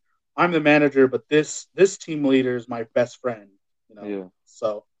be like, I'm the manager, but this team leader is my best friend. Yeah.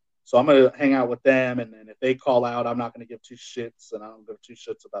 So I'm gonna hang out with them, and then if they call out, I'm not gonna give two shits, and I don't give two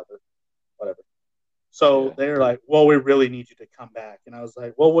shits about the whatever. So Yeah. they're like, well, we really need you to come back, and I was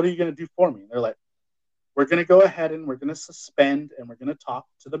like, well, what are you gonna do for me? And they're like, we're gonna go ahead and we're gonna suspend, and we're gonna talk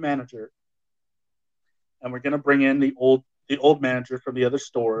to the manager, and we're gonna bring in the old manager from the other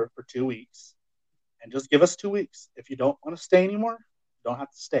store for 2 weeks, and just give us 2 weeks. If you don't want to stay anymore, you don't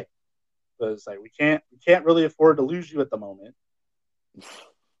have to stay. Because like we can't really afford to lose you at the moment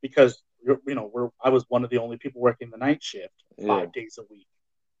because I was one of the only people working the night shift Yeah. 5 days a week.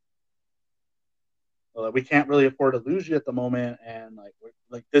 So, like, we can't really afford to lose you at the moment, and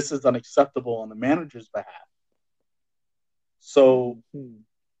like this is unacceptable on the manager's behalf. So Mm-hmm.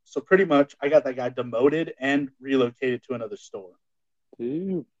 so pretty much, I got that guy demoted and relocated to another store.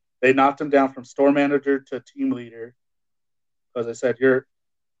 Dude. They knocked him down from store manager to team leader because I said you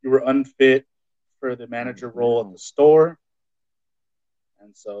were unfit for the manager role at Yeah. the store.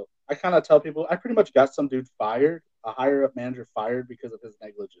 And so I kind of tell people I pretty much got some dude fired, a higher up manager fired because of his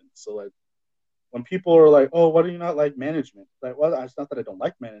negligence. So like when people are like, "Oh, why do you not like management?" Like, well, it's not that I don't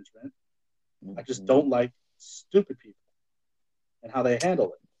like management. I just Mm-hmm. don't like stupid people and how they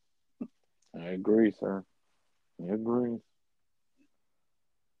handle it. I agree, sir. I agree.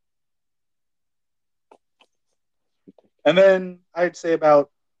 And then I'd say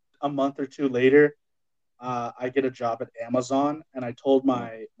about a month or two later, I get a job at Amazon, and I told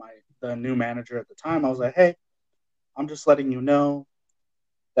Yeah. my the new manager at the time, I was like, "Hey, I'm just letting you know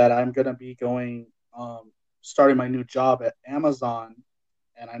that I'm gonna be going starting my new job at Amazon,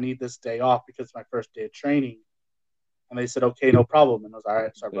 and I need this day off because it's my first day of training." And they said, "Okay, no problem." And I was all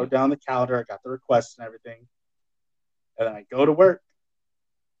right. So I Yeah. wrote down the calendar, I got the request and everything, and then I go to work.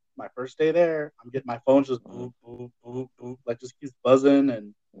 My first day there, I'm getting my phone just Uh, boop boop boop boop, like just keeps buzzing,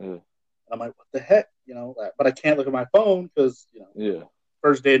 and yeah. I'm like, "What the heck?" But I can't look at my phone because Yeah.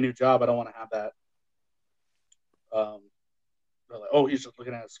 first day of new job, I don't want to have that. Um, they're like, "Oh, he's just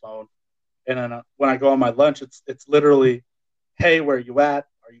looking at his phone." And then when I go on my lunch, it's literally, "Hey, where are you at?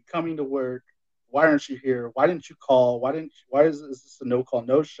 Are you coming to work? Why aren't you here? Why didn't you call? Why is this a no call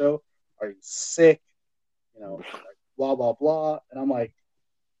no show? Are you sick? Like blah blah blah." And I'm like,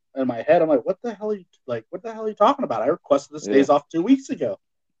 in my head, I'm like, what the hell are you talking about? I requested this Yeah. days off 2 weeks ago.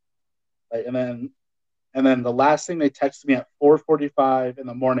 Like, and then the last thing they texted me at 4:45 in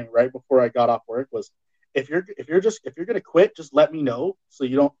the morning, right before I got off work, was, if you're gonna quit, just let me know so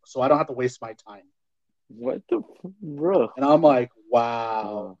I don't have to waste my time. What the bro? And I'm like,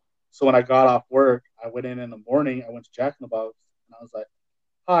 wow. Uh, So when I got off work, I went in the morning. I went to Jack in the Box, and I was like,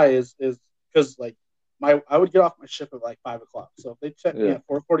 "Hi, is because like I would get off my shift at like 5 o'clock. So if they checked me yeah. at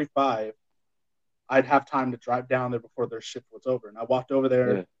 4:45, I'd have time to drive down there before their shift was over." And I walked over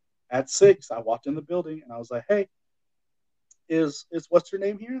there Yeah. at 6. I walked in the building, and I was like, "Hey, is what's your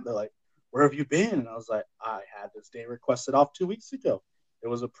name here?" And they're like, "Where have you been?" And I was like, "I had this day requested off 2 weeks ago. It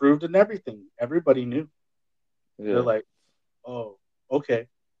was approved and everything. Everybody knew." They're Yeah. like, "Oh, okay."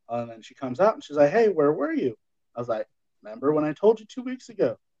 And then she comes out and she's like, "Hey, where were you?" I was like, "Remember when I told you 2 weeks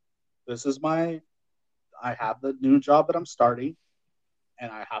ago? This is I have the new job that I'm starting,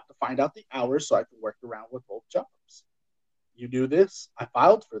 and I have to find out the hours so I can work around with both jobs. You do this. I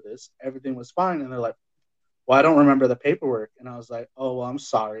filed for this. Everything was fine." And they're like, "Well, I don't remember the paperwork." And I was like, "Oh, well, I'm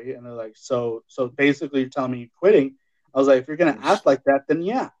sorry." And they're like, "So basically, you're telling me you're quitting?" I was like, "If you're gonna act like that, then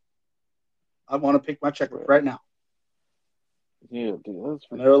yeah, I want to pick my checkbook Bro. right now." Yeah, dude, that's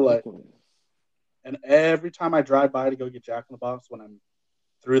And they're like, ridiculous. and every time I drive by to go get Jack in the Box when I'm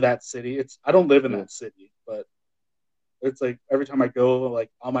through that city, I don't live in Yeah. that city, but it's like every time I go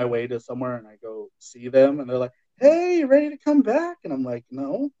like on my way to somewhere and I go see them, and they're like, "Hey, you ready to come back?" And I'm like,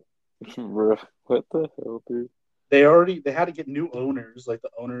 "No." Bro, what the hell, dude? They had to get new owners, like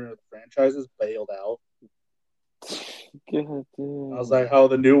the owner of the franchises bailed out. God I was damn. like, "How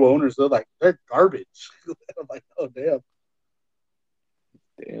the new owners? They're garbage." I'm like, "Oh damn."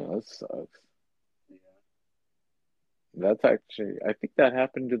 Damn, that sucks. Yeah. That's actually, I think that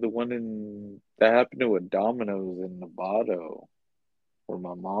happened to a Domino's in Nevada where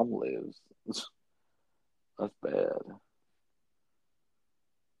my mom lives. That's bad.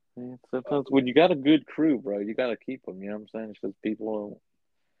 Man, Oh sometimes when you man. got a good crew, bro, you got to keep them. You know what I'm saying? It's just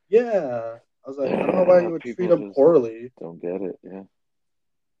Yeah. I was like, I don't know why you would treat people them just poorly don't get it. Yeah,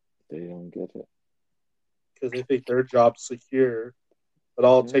 they don't get it. because they think their job's secure, But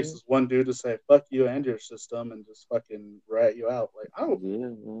all it takes Yeah, is one dude to say "fuck you" and your system, and just fucking rat you out. Like yeah, I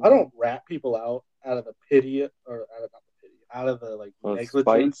man. don't rat people out of the pity or out of not the pity, out of the like Spite.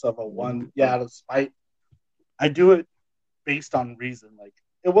 negligence of a Yeah. one. Yeah, out of spite. I do it based on reason. Like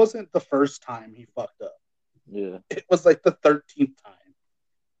it wasn't the first time he fucked up. Yeah. It was like the 13th time,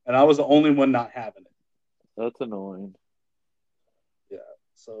 and I was the only one not having it. That's annoying. Yeah,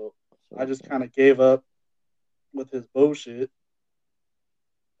 so I So, just kind of gave up with his bullshit,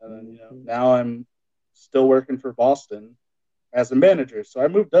 and then mm-hmm. now I'm still working for Boston as a manager. So I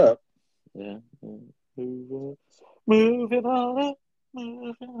moved up. Yeah. Yeah. Moving on up.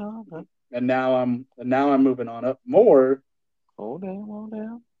 Moving on up. And now I'm moving on up more. Hold down, hold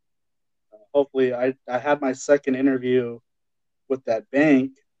down. Hopefully, I had my second interview with that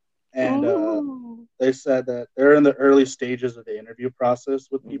bank, and Ooh. they said that they're in the early stages of the interview process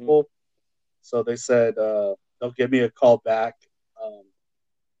with Mm-hmm. people. So they said they'll give me a call back um,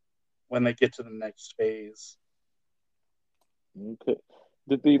 when they get to the next phase. Okay.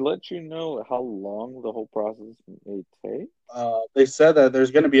 Did they let you know how long the whole process may take? They said that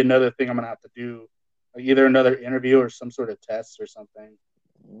there's going to be another thing I'm going to have to do, like either another interview or some sort of test or something.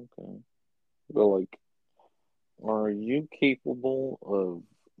 Okay. But like, are you capable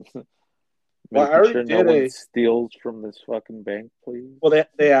of Well, I making already sure no did one a. steals from this fucking bank, please? Well,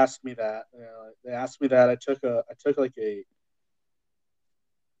 they asked me that. They asked me that. I took like a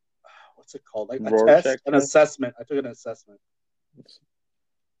what's it called? Like a test, Rorschach an test? assessment. I took an assessment.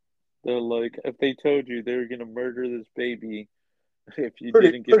 They're like, if they told you they were gonna murder this baby if you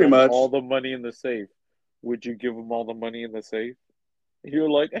Pretty didn't give pretty them all much. the money in the safe, would you give them all the money in the safe? You're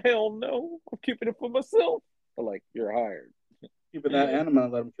like, hell no, I'm keeping it for myself. They're like, you're hired. Keeping that, and I'm gonna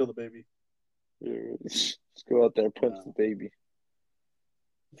let him kill the baby. Just go out there, punch the No, baby.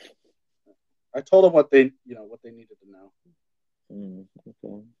 I told them what they needed to know.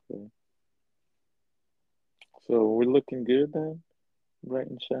 Okay, okay. So we're looking good then, bright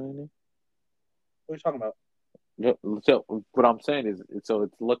and shiny. What are you talking about? Yeah, so what I'm saying is, so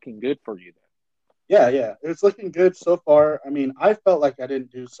it's looking good for you Yeah, yeah, it's looking good so far. I mean, I felt like I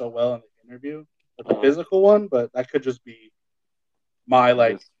didn't do so well in the interview, with the then. physical one, but that could just be my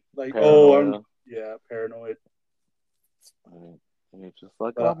like, Just oh, I'm paranoia. yeah paranoid. And you're just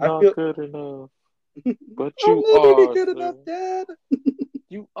like, But I'm I not feel good enough. But I'll you never be are, good enough, sir. Dad.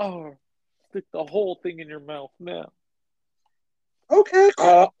 You are. Stick the whole thing in your mouth now. Okay.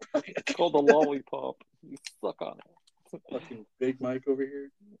 It's called a lollipop. You suck on it. Fucking Big Mike over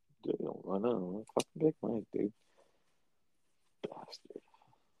here. Damn, I know. Fucking Big Mike, dude. Bastard.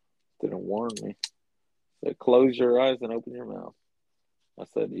 Didn't warn me. Said, close your eyes and open your mouth. I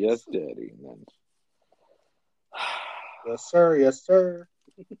said, yes, daddy. And then Yes, sir. Yes, sir.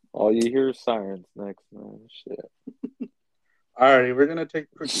 all you hear is sirens next, man. Shit. Alrighty, we're gonna take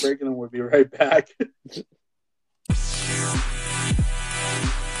a quick break and then we'll be right back.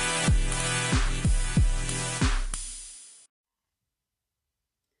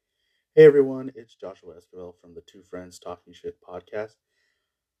 Hey everyone, it's Joshua Esquivel from the Two Friends Talking Shit podcast.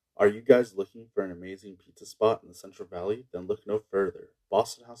 Are you guys looking for an amazing pizza spot in the Central Valley? Then look no further.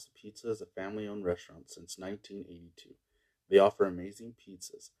 Boston House of Pizza is a family-owned restaurant since 1982. They offer amazing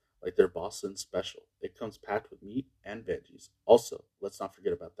pizzas, like their Boston Special. It comes packed with meat and veggies. Also, let's not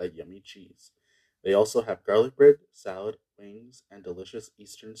forget about that yummy cheese. They also have garlic bread, salad, wings, and delicious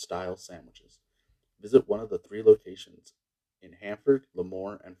Eastern-style sandwiches. Visit one of the three locations in Hanford,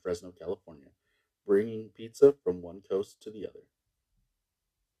 Lemoore, and Fresno, California, bringing pizza from one coast to the other.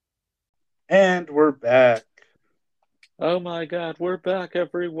 And we're back. Oh my god, we're back,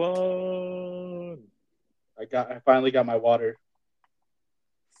 everyone. I finally got my water.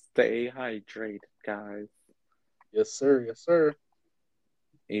 Stay hydrated, guys. Yes, sir. Yes, sir.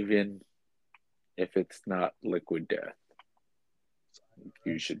 Even if it's not liquid death,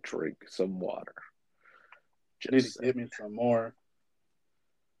 you should drink some water. I need to Just get saying. me some more.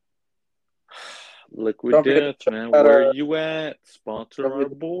 Liquid Don't forget to death, check man. out Where our you at? don't Sponsor our forget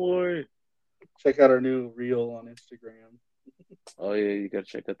to boy. check out our new reel on Instagram. Oh yeah, you gotta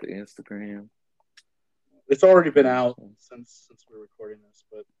check out the Instagram. It's already been Mm, out since we're recording this,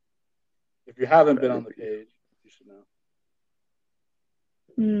 but if you haven't been better on the be. page, you should know.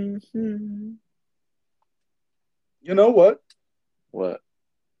 Mm-hmm. You know what? What?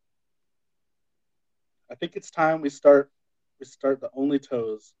 I think it's time we start the only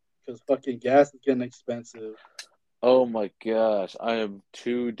toes because fucking gas is getting expensive. Oh my gosh, I am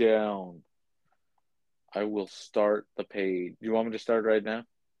too down. I will start the page. You want me to start right now?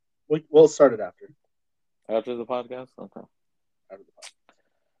 We'll start it After the podcast? Okay. after the podcast.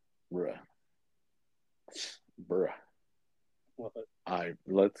 Bruh. Bruh.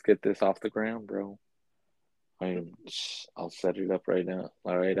 Let's get this off the ground, bro. I'll set it up right now,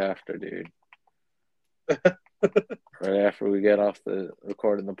 right after, dude. Right after we get off the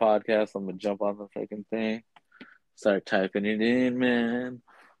recording the podcast, I'm gonna jump on the freaking thing, start typing it in, man.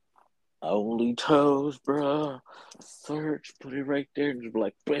 Only toes, bro. Search, put it right there, and just be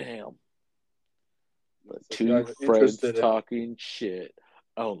like, bam. The So if you two guys are friends interested in talking shit.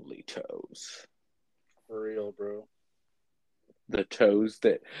 Only toes. for real, bro. The toes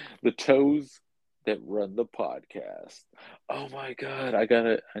that the toes that run the podcast. Oh my god, I got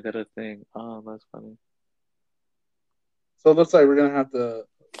a thing. Oh, that's funny. So it looks like we're gonna have to.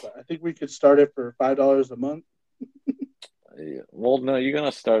 I think we could start it for $5 a month. Yeah. Well, no, you're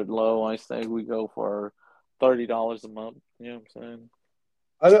gonna start low. I say we go for $30 a month. You know what I'm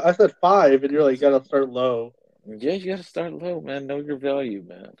saying? I said five, and you're like, you gotta start low. Yeah, you gotta start low, man. Know your value,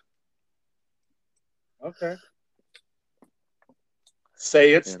 man. Okay.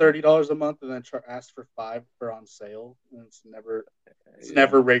 Say it's You know? $30 a month, and then ask for five for on sale, and it's Yeah.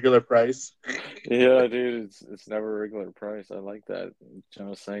 never regular price Yeah, dude, it's never a regular price. I like that. You know what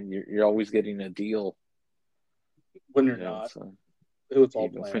I'm saying? You're always getting a deal. when you're You know, not. so It was all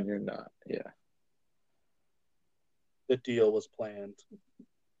even when planned. you're not. Yeah. The deal was planned.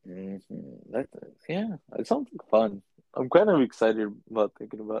 That yeah, it sounds like fun. I'm kind of excited about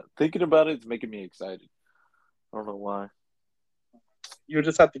thinking about it. It's making me excited. I don't know why. You would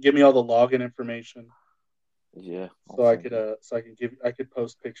just have to give me all the login information, Yeah, I'll so I send could you. I could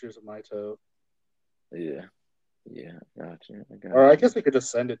post pictures of my toe, Yeah, yeah, I got you. I or got I you. guess I could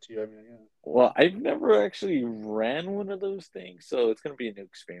just send it to you. I mean, yeah. Well, I've never actually ran one of those things, so it's gonna be a new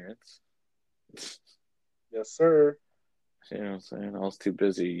experience. Yes, sir. You know what I'm saying? I was too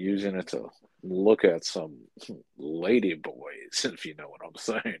busy using it to look at some lady boys, if you know what I'm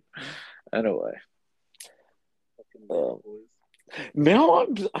saying. Anyway, Fucking lady um, boys. now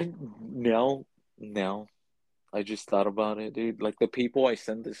now now I just thought about it, dude. Like the people I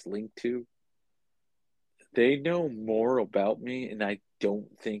send this link to, they know more about me, and I don't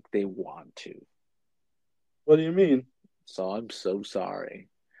think they want to. What do you mean? So I'm so sorry.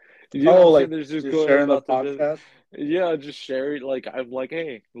 You know what Oh, I'm saying? like There's just just going sharing the about the business. podcast? Yeah, just share it. Like I'm like,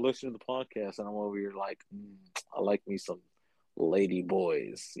 hey, listen to the podcast, and I'm over here like, I like me some lady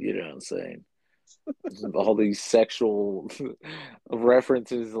boys. You know what I'm saying? All these sexual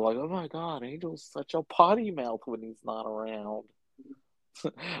references, like, oh my god, Angel's such a potty mouth when he's not around.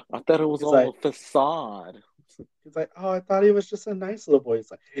 I thought it was He's all like, a facade. oh, I thought he was just a nice little boy.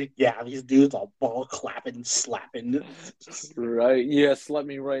 He's like, yeah, these dudes all ball clapping, slapping. Right? Yeah, slap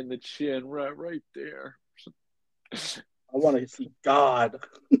me right in the chin, right there. I want to see God.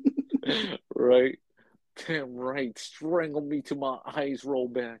 Right? Damn right. Strangle me till my eyes roll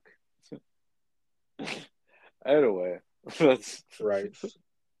back. Anyway, that's Christ.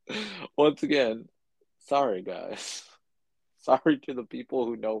 once again, sorry guys. Sorry to the people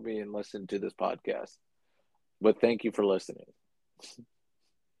who know me and listen to this podcast. But thank you for listening.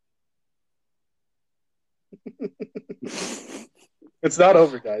 It's not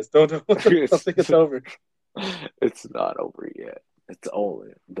over, guys. Don't think it's over. It's not over yet. It's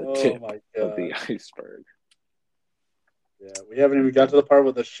only the Oh tip my of the god. iceberg. Yeah, we haven't even got to the part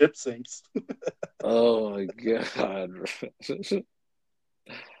where the ship sinks. Oh my god.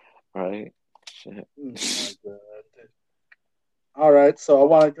 Right? Shit. Oh my god. All right, so I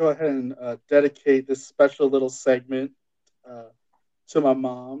want to go ahead and dedicate this special little segment uh, to my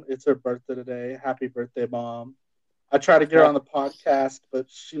mom. It's her birthday today. Happy birthday, mom. I tried to get her on the podcast, but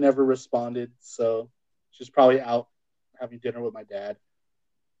she never responded. So she's probably out having dinner with my dad.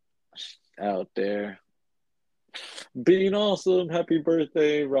 Out there. Being awesome. Happy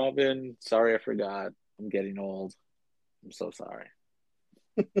birthday, Robin. Sorry I forgot. I'm getting old. I'm so sorry.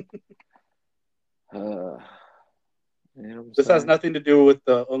 Uh, you know what I'm This has saying? nothing to do with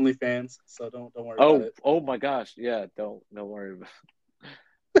the OnlyFans, so don't worry about it. Oh my gosh. Yeah, don't worry about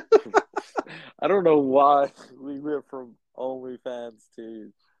I don't know why we went from OnlyFans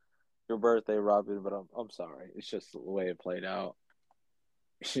to your birthday, Robin, but I'm sorry. It's just the way it played out.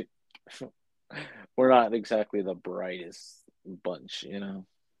 We're not exactly the brightest bunch, you know.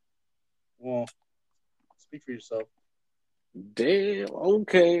 Well, speak for yourself. Damn.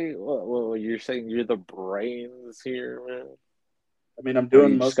 Okay. Well, you're saying you're the brains here, man, I mean, I'm or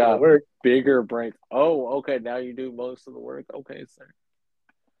doing you just most of the got work. bigger brains? Oh, okay. Now you do most of the work. Okay, sir.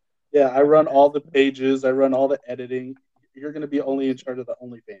 Yeah, I run Okay. all the pages. I run all the editing. You're going to be only in charge of the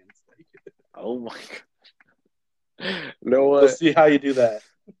OnlyFans. Oh my god. You know We'll what? see how you do that.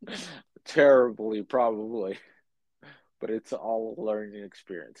 Terribly, probably, but it's all a learning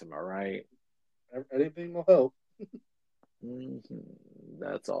experience. Am I right? Anything will help.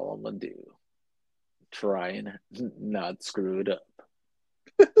 That's all I'm gonna do. Try and not screw it up.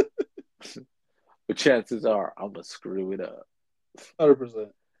 But chances are I'm gonna screw it up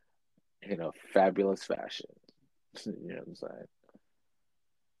 100%. in a fabulous fashion. You know what I'm saying?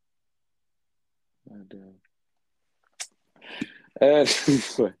 And,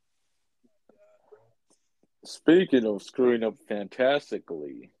 and speaking of screwing up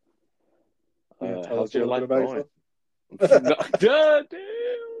fantastically, You gonna tell us how's a your little bit life about going? yourself? No, God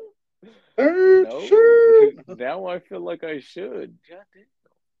damn. No, Shirt. now I feel like I should. God damn.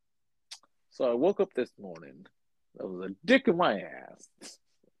 So I woke up this morning. That was a dick in my ass.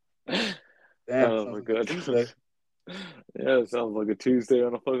 Damn, Oh sounds my like a god. Tuesday. Yeah, it sounds like a Tuesday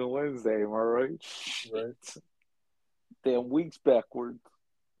on a fucking Wednesday, am I right? Right. Damn weeks backwards.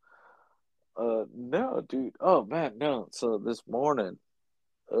 No, dude. Oh man, no. So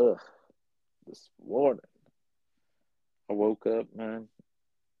ugh, this morning, I woke up, man.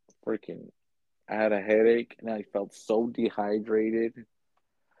 Freaking, I had a headache and I felt so dehydrated.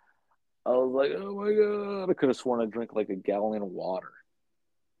 I was like, oh my god, I could have sworn I drank like a gallon of water.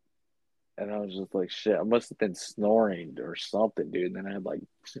 And I was just like, shit, I must have been snoring or something, dude. And then I had like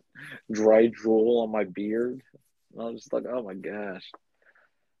dry drool on my beard. And I was just like, oh my gosh.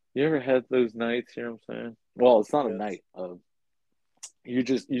 You ever had those nights, you know what I'm saying? Well, it's not a Yes. night.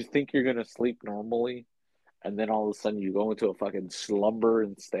 You think you're gonna sleep normally, and then all of a sudden you go into a fucking slumber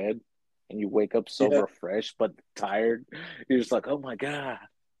instead, and you wake up so Yeah. refreshed but tired. You're just like, oh my god.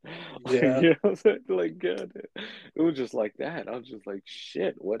 Yeah. You know what I'm saying? Like, god, it was just like that. I was just like,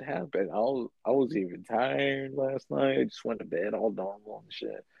 shit, what happened? I was even tired last night. I just went to bed all normal and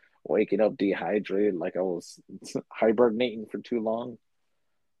shit. Waking up dehydrated like I was hibernating for too long.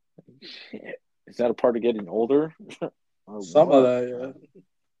 Shit. Is that a part of getting older? Or Some of what? that,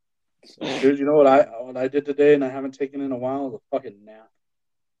 yeah. Dude, you know what I did today and I haven't taken in a while? Was a fucking nap.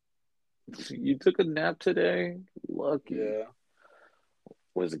 You took a nap today? Lucky. Yeah.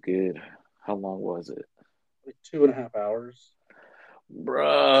 Was it good? How long was it? Like 2.5 hours.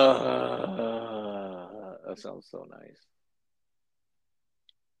 Bruh. That sounds so nice.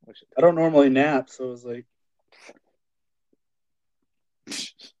 I should I take don't normally nap, so it was like a nap.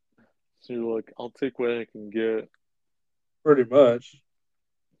 So you're like, I'll take what I can get. pretty much.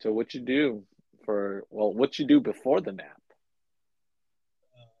 So what you do what you do before the nap?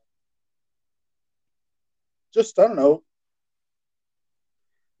 Just I don't know.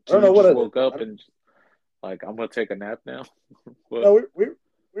 I So don't you know what just I did. woke up and like, I'm gonna take a nap now? What? No, we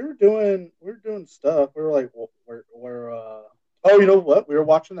were doing stuff. We were like we're oh, you know what? We were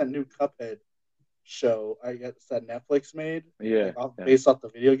watching that new Cuphead show. I guess that Netflix made, Yeah, like yeah. based off the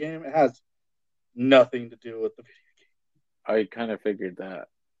video game. It has nothing to do with the video I kind of figured that.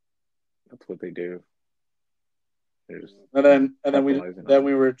 That's what they do. They're just game. And then we capitalizing then on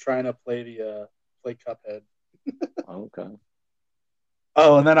we it. were trying to play Cuphead. Okay.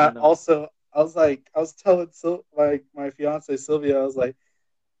 Oh, and Yeah, then I no. also I was telling my fiance Sylvia, I was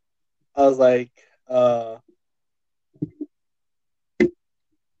like, uh,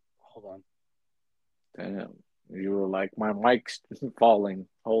 hold on. Damn. You were like, my mic's falling.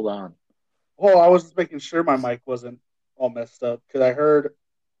 Hold on. Well, I was just making sure my mic wasn't all messed up because I heard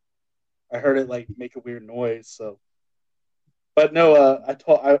it like make a weird noise. So, but no,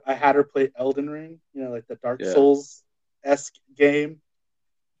 I had her play Elden Ring, like the Dark Yeah, Souls esque game,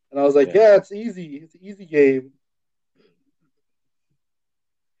 and I was like, yeah. yeah, it's easy, it's an easy game.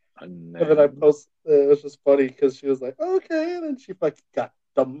 And And then I then post, it was just funny because she was like, okay, and then she fucking got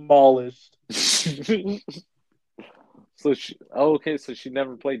demolished. okay, so she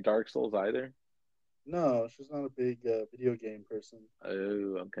never played Dark Souls either? No, she's not a big video game person. Oh,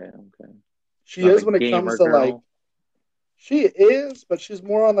 okay, okay. She Not a is when it comes gamer to like, girl. she is, but she's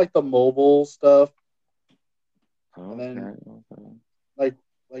more on like the mobile stuff. And Okay, then okay. like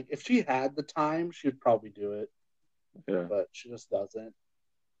like if she had the time, she would probably do it, Yeah. but she just doesn't.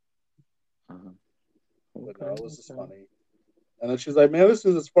 Uh-huh. But Okay, no, it was just okay. funny. And then she's like, "Man, this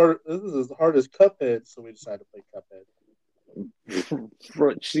is as hard as Cuphead." So we decided to play Cuphead.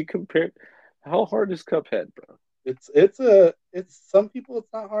 Bro, she compared. How hard is Cuphead, bro? It's some people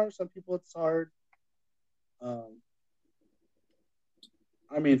it's not hard, some people it's hard. Um,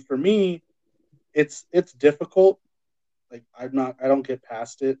 I mean, for me, it's difficult. Like I don't get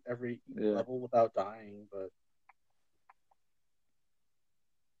past it every Yeah. level without dying. But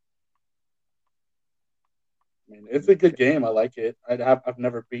I mean, it's a good Okay. game. I like it. I've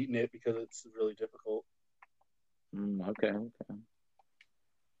never beaten it because it's really difficult. Okay, okay.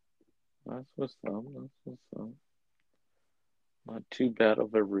 That's what's up. That's what's up. Not too bad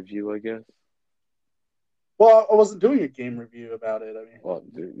of a review, I guess. Well, I wasn't doing a game review about it. I mean, Well,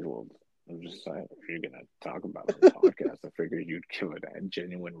 dude, well, I'm just saying, if you're gonna talk about it on the podcast, I figured you'd give it a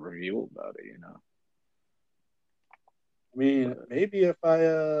genuine review about it, you know. But maybe if I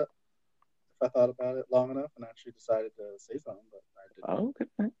thought about it long enough and actually decided to say something, but I didn't. okay,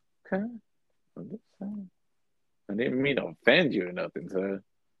 okay. I'm just saying. I didn't mean to offend you or nothing, so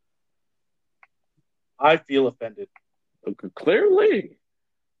I feel offended. clearly.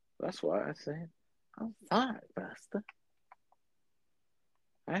 That's why I said I'm sorry, Buster.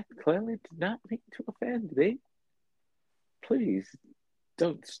 I clearly did not mean to offend thee. Please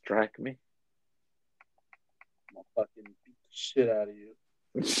don't strike me. I'm gonna fucking beat the shit out of you.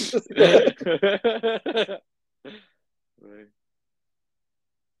 Right.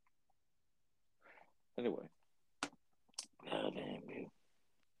 Anyway. Oh, damn, dude.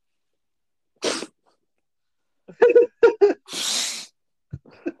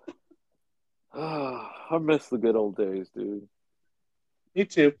 I miss the good old days, dude. Me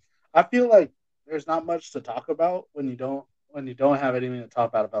too. I feel like there's not much to talk about when you don't have anything to talk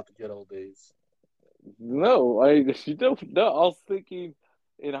about the good old days. No, you don't. No, I was thinking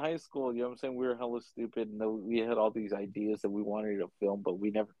in high school. You know what I'm saying? We were hella stupid, and we had all these ideas that we wanted to film, but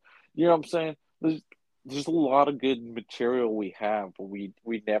we never. You know what I'm saying? There's a lot of good material we have, but we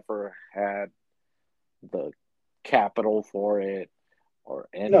never had the capital for it or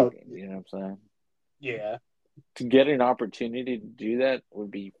You know, anything. You know what I'm saying? yeah, To get an opportunity to do that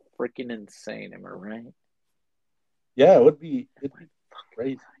would be freaking insane. Am I right? yeah, Am it'd I be fucking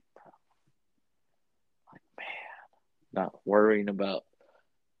crazy. right, bro? Like, man, not worrying about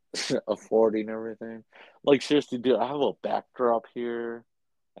affording everything. Like, seriously, dude, I have a backdrop here.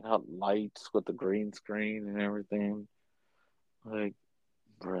 I have lights with the green screen and everything. Like,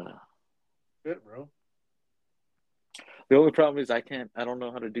 bruh. Good, bro. The only problem is I don't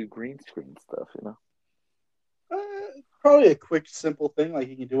know how to do green screen stuff, you know? Probably a quick, simple thing like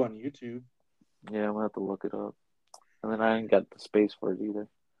you can do on YouTube. Yeah, I'm gonna have to look it up. And then I ain't got the space for it either.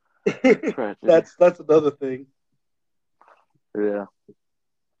 Tragedy. That's another thing. Yeah.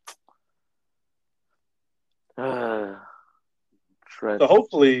 Uh, So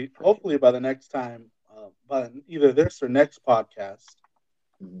tragedy. hopefully by the next time, by either this or next podcast,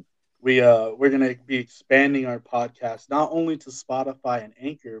 Mhm. we're gonna be expanding our podcast not only to Spotify and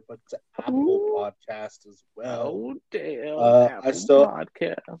Anchor, but to Apple Ooh, Podcast as well. oh, damn. Apple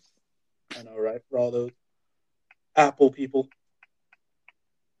Podcast. I know, right? For all those Apple people,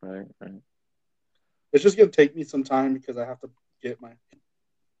 Right, right. it's just gonna take me some time because I have to get my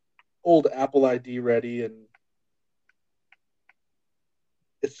old Apple ID ready, and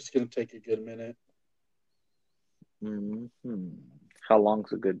it's just gonna take a good minute. Hmm. How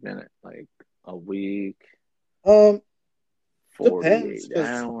long's a good minute? Like a week, Um, Depends 48 because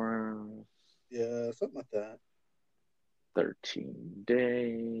hours, yeah, something like that. 13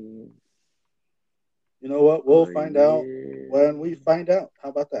 days, You know what? a We'll find out year. when we find out. How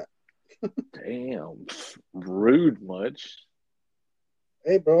about that? Damn. Rude much.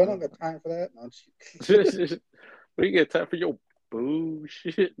 Hey, bro, I don't Wow. got time for that. No, We get time for your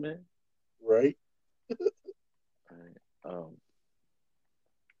bullshit, man. right? All right.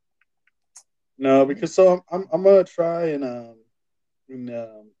 No, Yeah. because so I'm gonna try and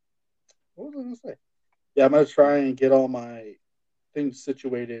what was I gonna say? Yeah, I'm gonna try and get all my things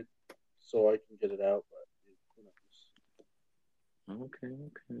situated so I can get it out. But who Okay,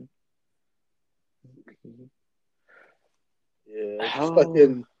 okay, okay. yeah, it's just How?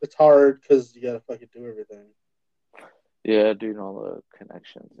 fucking it's hard because you gotta fucking do everything. Yeah, doing all the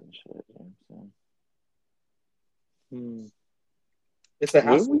connections and shit. You know what I'm saying? It's a When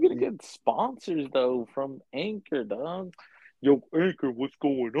are we hassle. gonna get sponsors though from Anchor, dog? Yo, Anchor, what's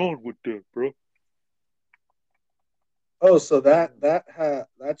going on with that, bro? Oh, so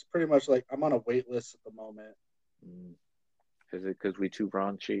that's pretty much like I'm on a wait list at the moment. Mm. Is it because we too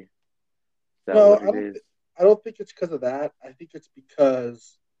raunchy? Is that No, what it is? I don't think it's because of that. I think it's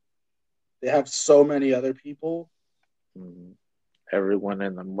because they have so many other people. Mm. Everyone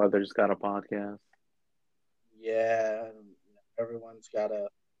and the mother's got a podcast. Yeah, and, everyone's got to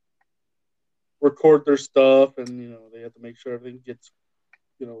record their stuff, and they have to make sure everything gets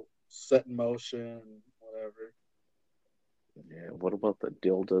set in motion and whatever. Yeah. What about the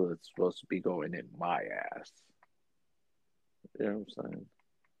dildo that's supposed to be going in my ass? You know what I'm saying?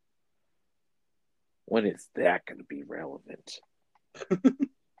 When is that gonna be relevant?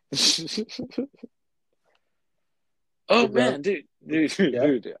 Oh Irrelevant. man, dude, Yeah.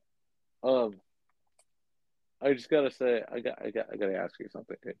 dude. Um, I just gotta say, I gotta ask you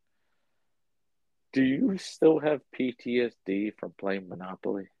something, dude. Do you still have PTSD from playing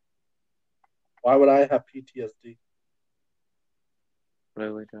Monopoly? Why would I have PTSD?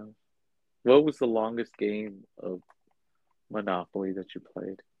 Really, Joe? What was the longest game of Monopoly that you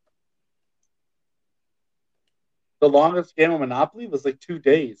played? The longest game of Monopoly was like 2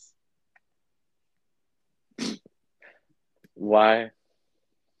 days. Why?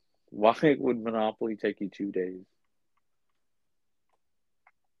 Why would Monopoly take you 2 days?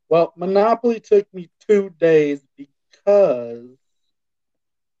 Well, Monopoly took me 2 days because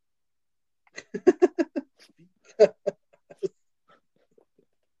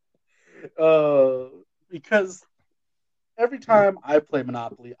uh, because every time I play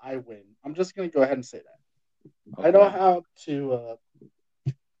Monopoly, I win. I'm just gonna go ahead and say that. I know Okay. how to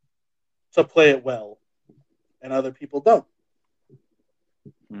play it well, and other people don't.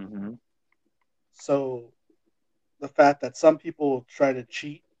 Mm-hmm. So the fact that some people try to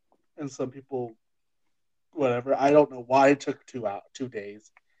cheat and some people whatever, I don't know why it took 2 days.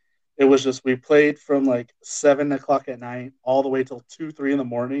 It was just we played from like 7 o'clock at night all the way till 2, 3 in the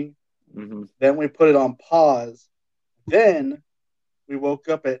morning. Mm-hmm. Then we put it on pause. Then we woke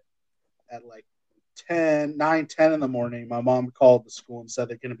up at like 10 in the morning. My mom called the school and said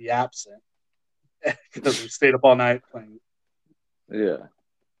they're going to be absent because we stayed up all night playing Yeah.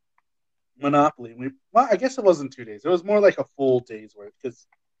 Monopoly. Well, I guess it wasn't 2 days. It was more like a full day's worth because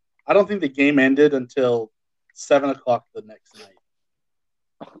I don't think the game ended until 7 o'clock the next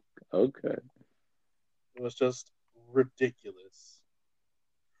night. Okay. It was just ridiculous.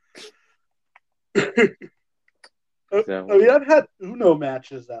 I Is that mean, one? I've had Uno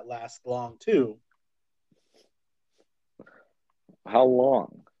matches that last long too. How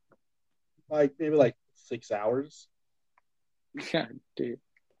long? Like maybe like 6 hours. Yeah, dude.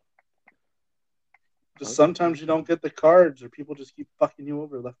 Just Okay. sometimes you don't get the cards, or people just keep fucking you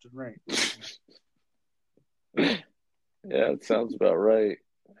over left and right. Yeah, it sounds about right.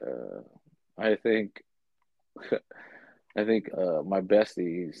 Uh, I think my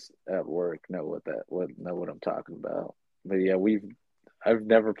besties at work know what I'm talking about. But yeah, I've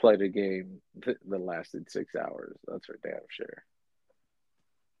never played a game that lasted 6 hours. That's for damn sure.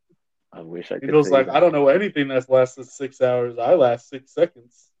 I wish I could Angel's say like, I that. don't know anything that's lasted 6 hours. I last 6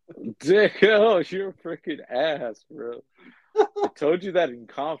 seconds. Damn, you're a freaking ass, bro. I told you that in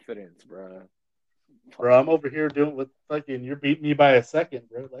confidence, bro. Bro, I'm over here doing with fucking. You're beating me by a second,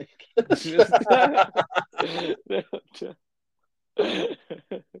 bro. Like, Just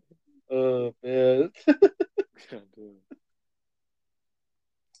oh man,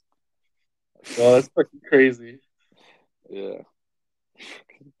 oh that's fucking crazy. yeah,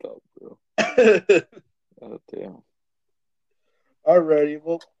 dumb, bro. Oh damn. Alrighty,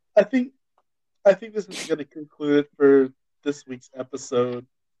 well, I think I think this is going to conclude it for this week's episode.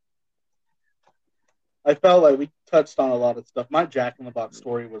 I felt like we touched on a lot of stuff. My Jack in the Box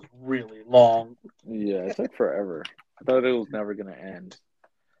story was really long. Yeah, it took forever. I thought it was never gonna end.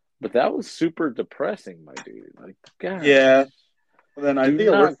 But that was super depressing, my dude. Like, gosh, Yeah, and then I do think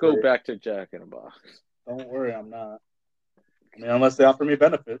it not worked go for it. back to Jack in a Box. Don't worry, I'm not. I mean, unless they offer me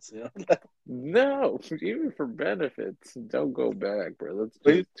benefits, you know. No, even for benefits, don't go back, bro. That's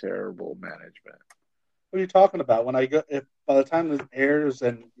What are you, just terrible management. what are you talking about? When I go, if by the time this airs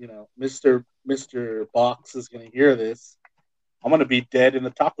and Mister Box is going to hear this, I'm going to be dead in the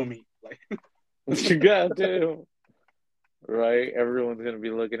taco meat. Like, You gotta do, right? Everyone's gonna be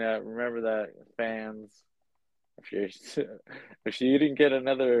looking at. Remember that, fans. If you if you didn't get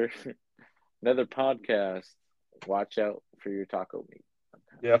another podcast, watch out for your taco meat.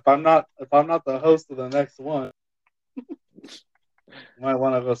 yeah, if I'm not the host of the next one, you might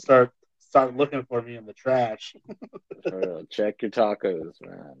want to go start looking for me in the trash. For real, check your tacos,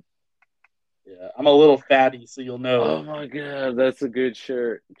 man. Yeah, I'm a little fatty, so you'll know. Oh my god, that's a good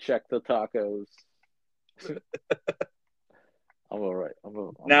shirt. Check the tacos. I'm all right. I'm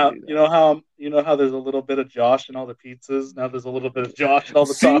gonna Now do you know how there's a little bit of Josh in all the pizzas. Now there's a little bit of Josh in all that.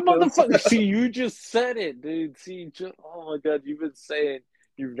 the See, tacos. motherfucker. See, you just said it, dude. See, oh my god, you've been saying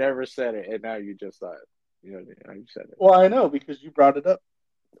you've never said it, and now you just said it. You know, now you said it, Well, I know because you brought it up.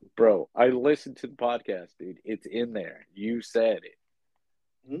 bro. I listened to the podcast, dude. It's in there. You said it.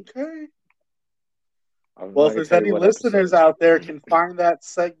 Okay. I'm Well, not if gonna there's tell you any what listeners episode. out there can find that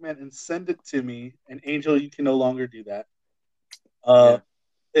segment and send it to me, and Angel, you can no longer do that. Uh,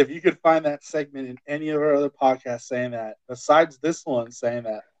 Yeah. if you could find that segment in any of our other podcasts saying that, besides this one saying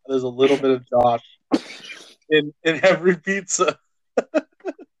that, there's a little bit of Josh in every pizza.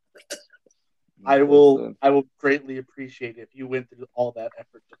 I will Listen. I will greatly appreciate it if you went through all that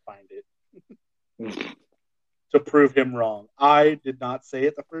effort to find it to prove him wrong. I did not say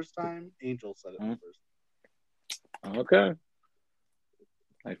it the first time. Angel said it the first Okay.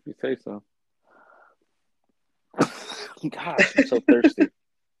 If you say so. Gosh, I'm so thirsty.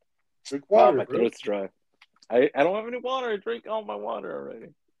 Drink Wow, water, my bro. throat's dry. I don't have any water. I drank all my water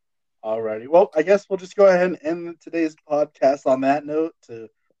already. Alrighty. Well, I guess we'll just go ahead and end today's podcast on that note to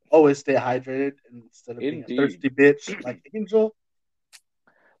always stay hydrated instead of being a Indeed. thirsty bitch like Angel.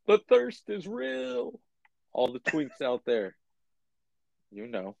 The thirst is real. All the twinks out there, you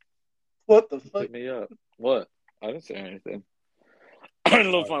know, What the fuck? hit me up. What? I didn't say anything. I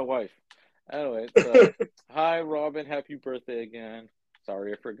love my wife. Anyway, so hi Robin, happy birthday again.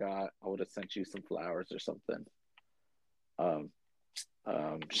 Sorry I forgot. I would have sent you some flowers or something. Um,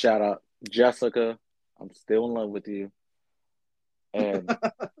 shout out Jessica. I'm still in love with you. And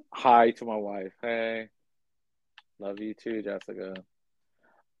hi to my wife. Hey, love you too, Jessica.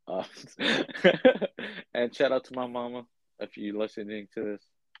 Uh, and shout out to my mama if you're listening to this,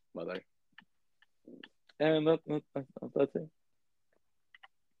 mother. And that's it.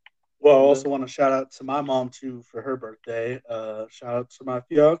 Well, I also want to shout out to my mom too for her birthday. Shout out to my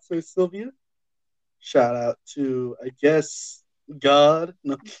fiance Sylvia. Shout out to I guess God.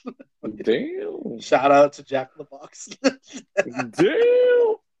 No. Damn. Shout out to Jack in the Box.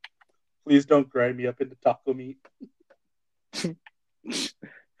 Damn. Please don't grind me up into taco meat.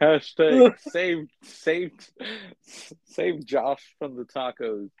 Hashtag save Josh from the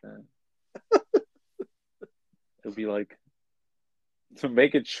tacos, man. It'll be like, to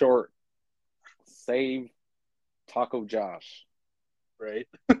make it short, save Taco Josh. Right?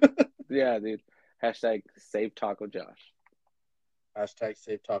 Yeah, dude. Hashtag save Taco Josh. Hashtag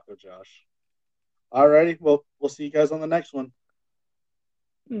save taco Josh. Alrighty. Well, we'll see you guys on the next one.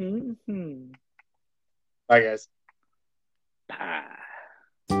 Mm-hmm. Bye, guys. Bye.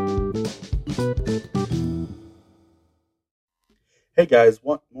 Hey guys,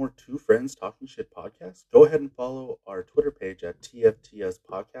 want more Two Friends Talking Shit podcast? Go ahead and follow our Twitter page at TFTS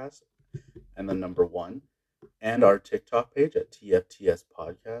Podcast and the number 1, and our TikTok page at TFTS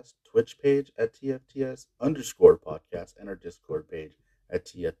Podcast, Twitch page at TFTS_podcast, and our Discord page at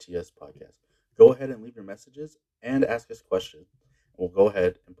TFTS Podcast. Go ahead and leave your messages and ask us questions. We'll go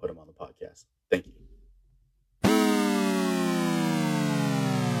ahead and put them on the podcast. Thank you.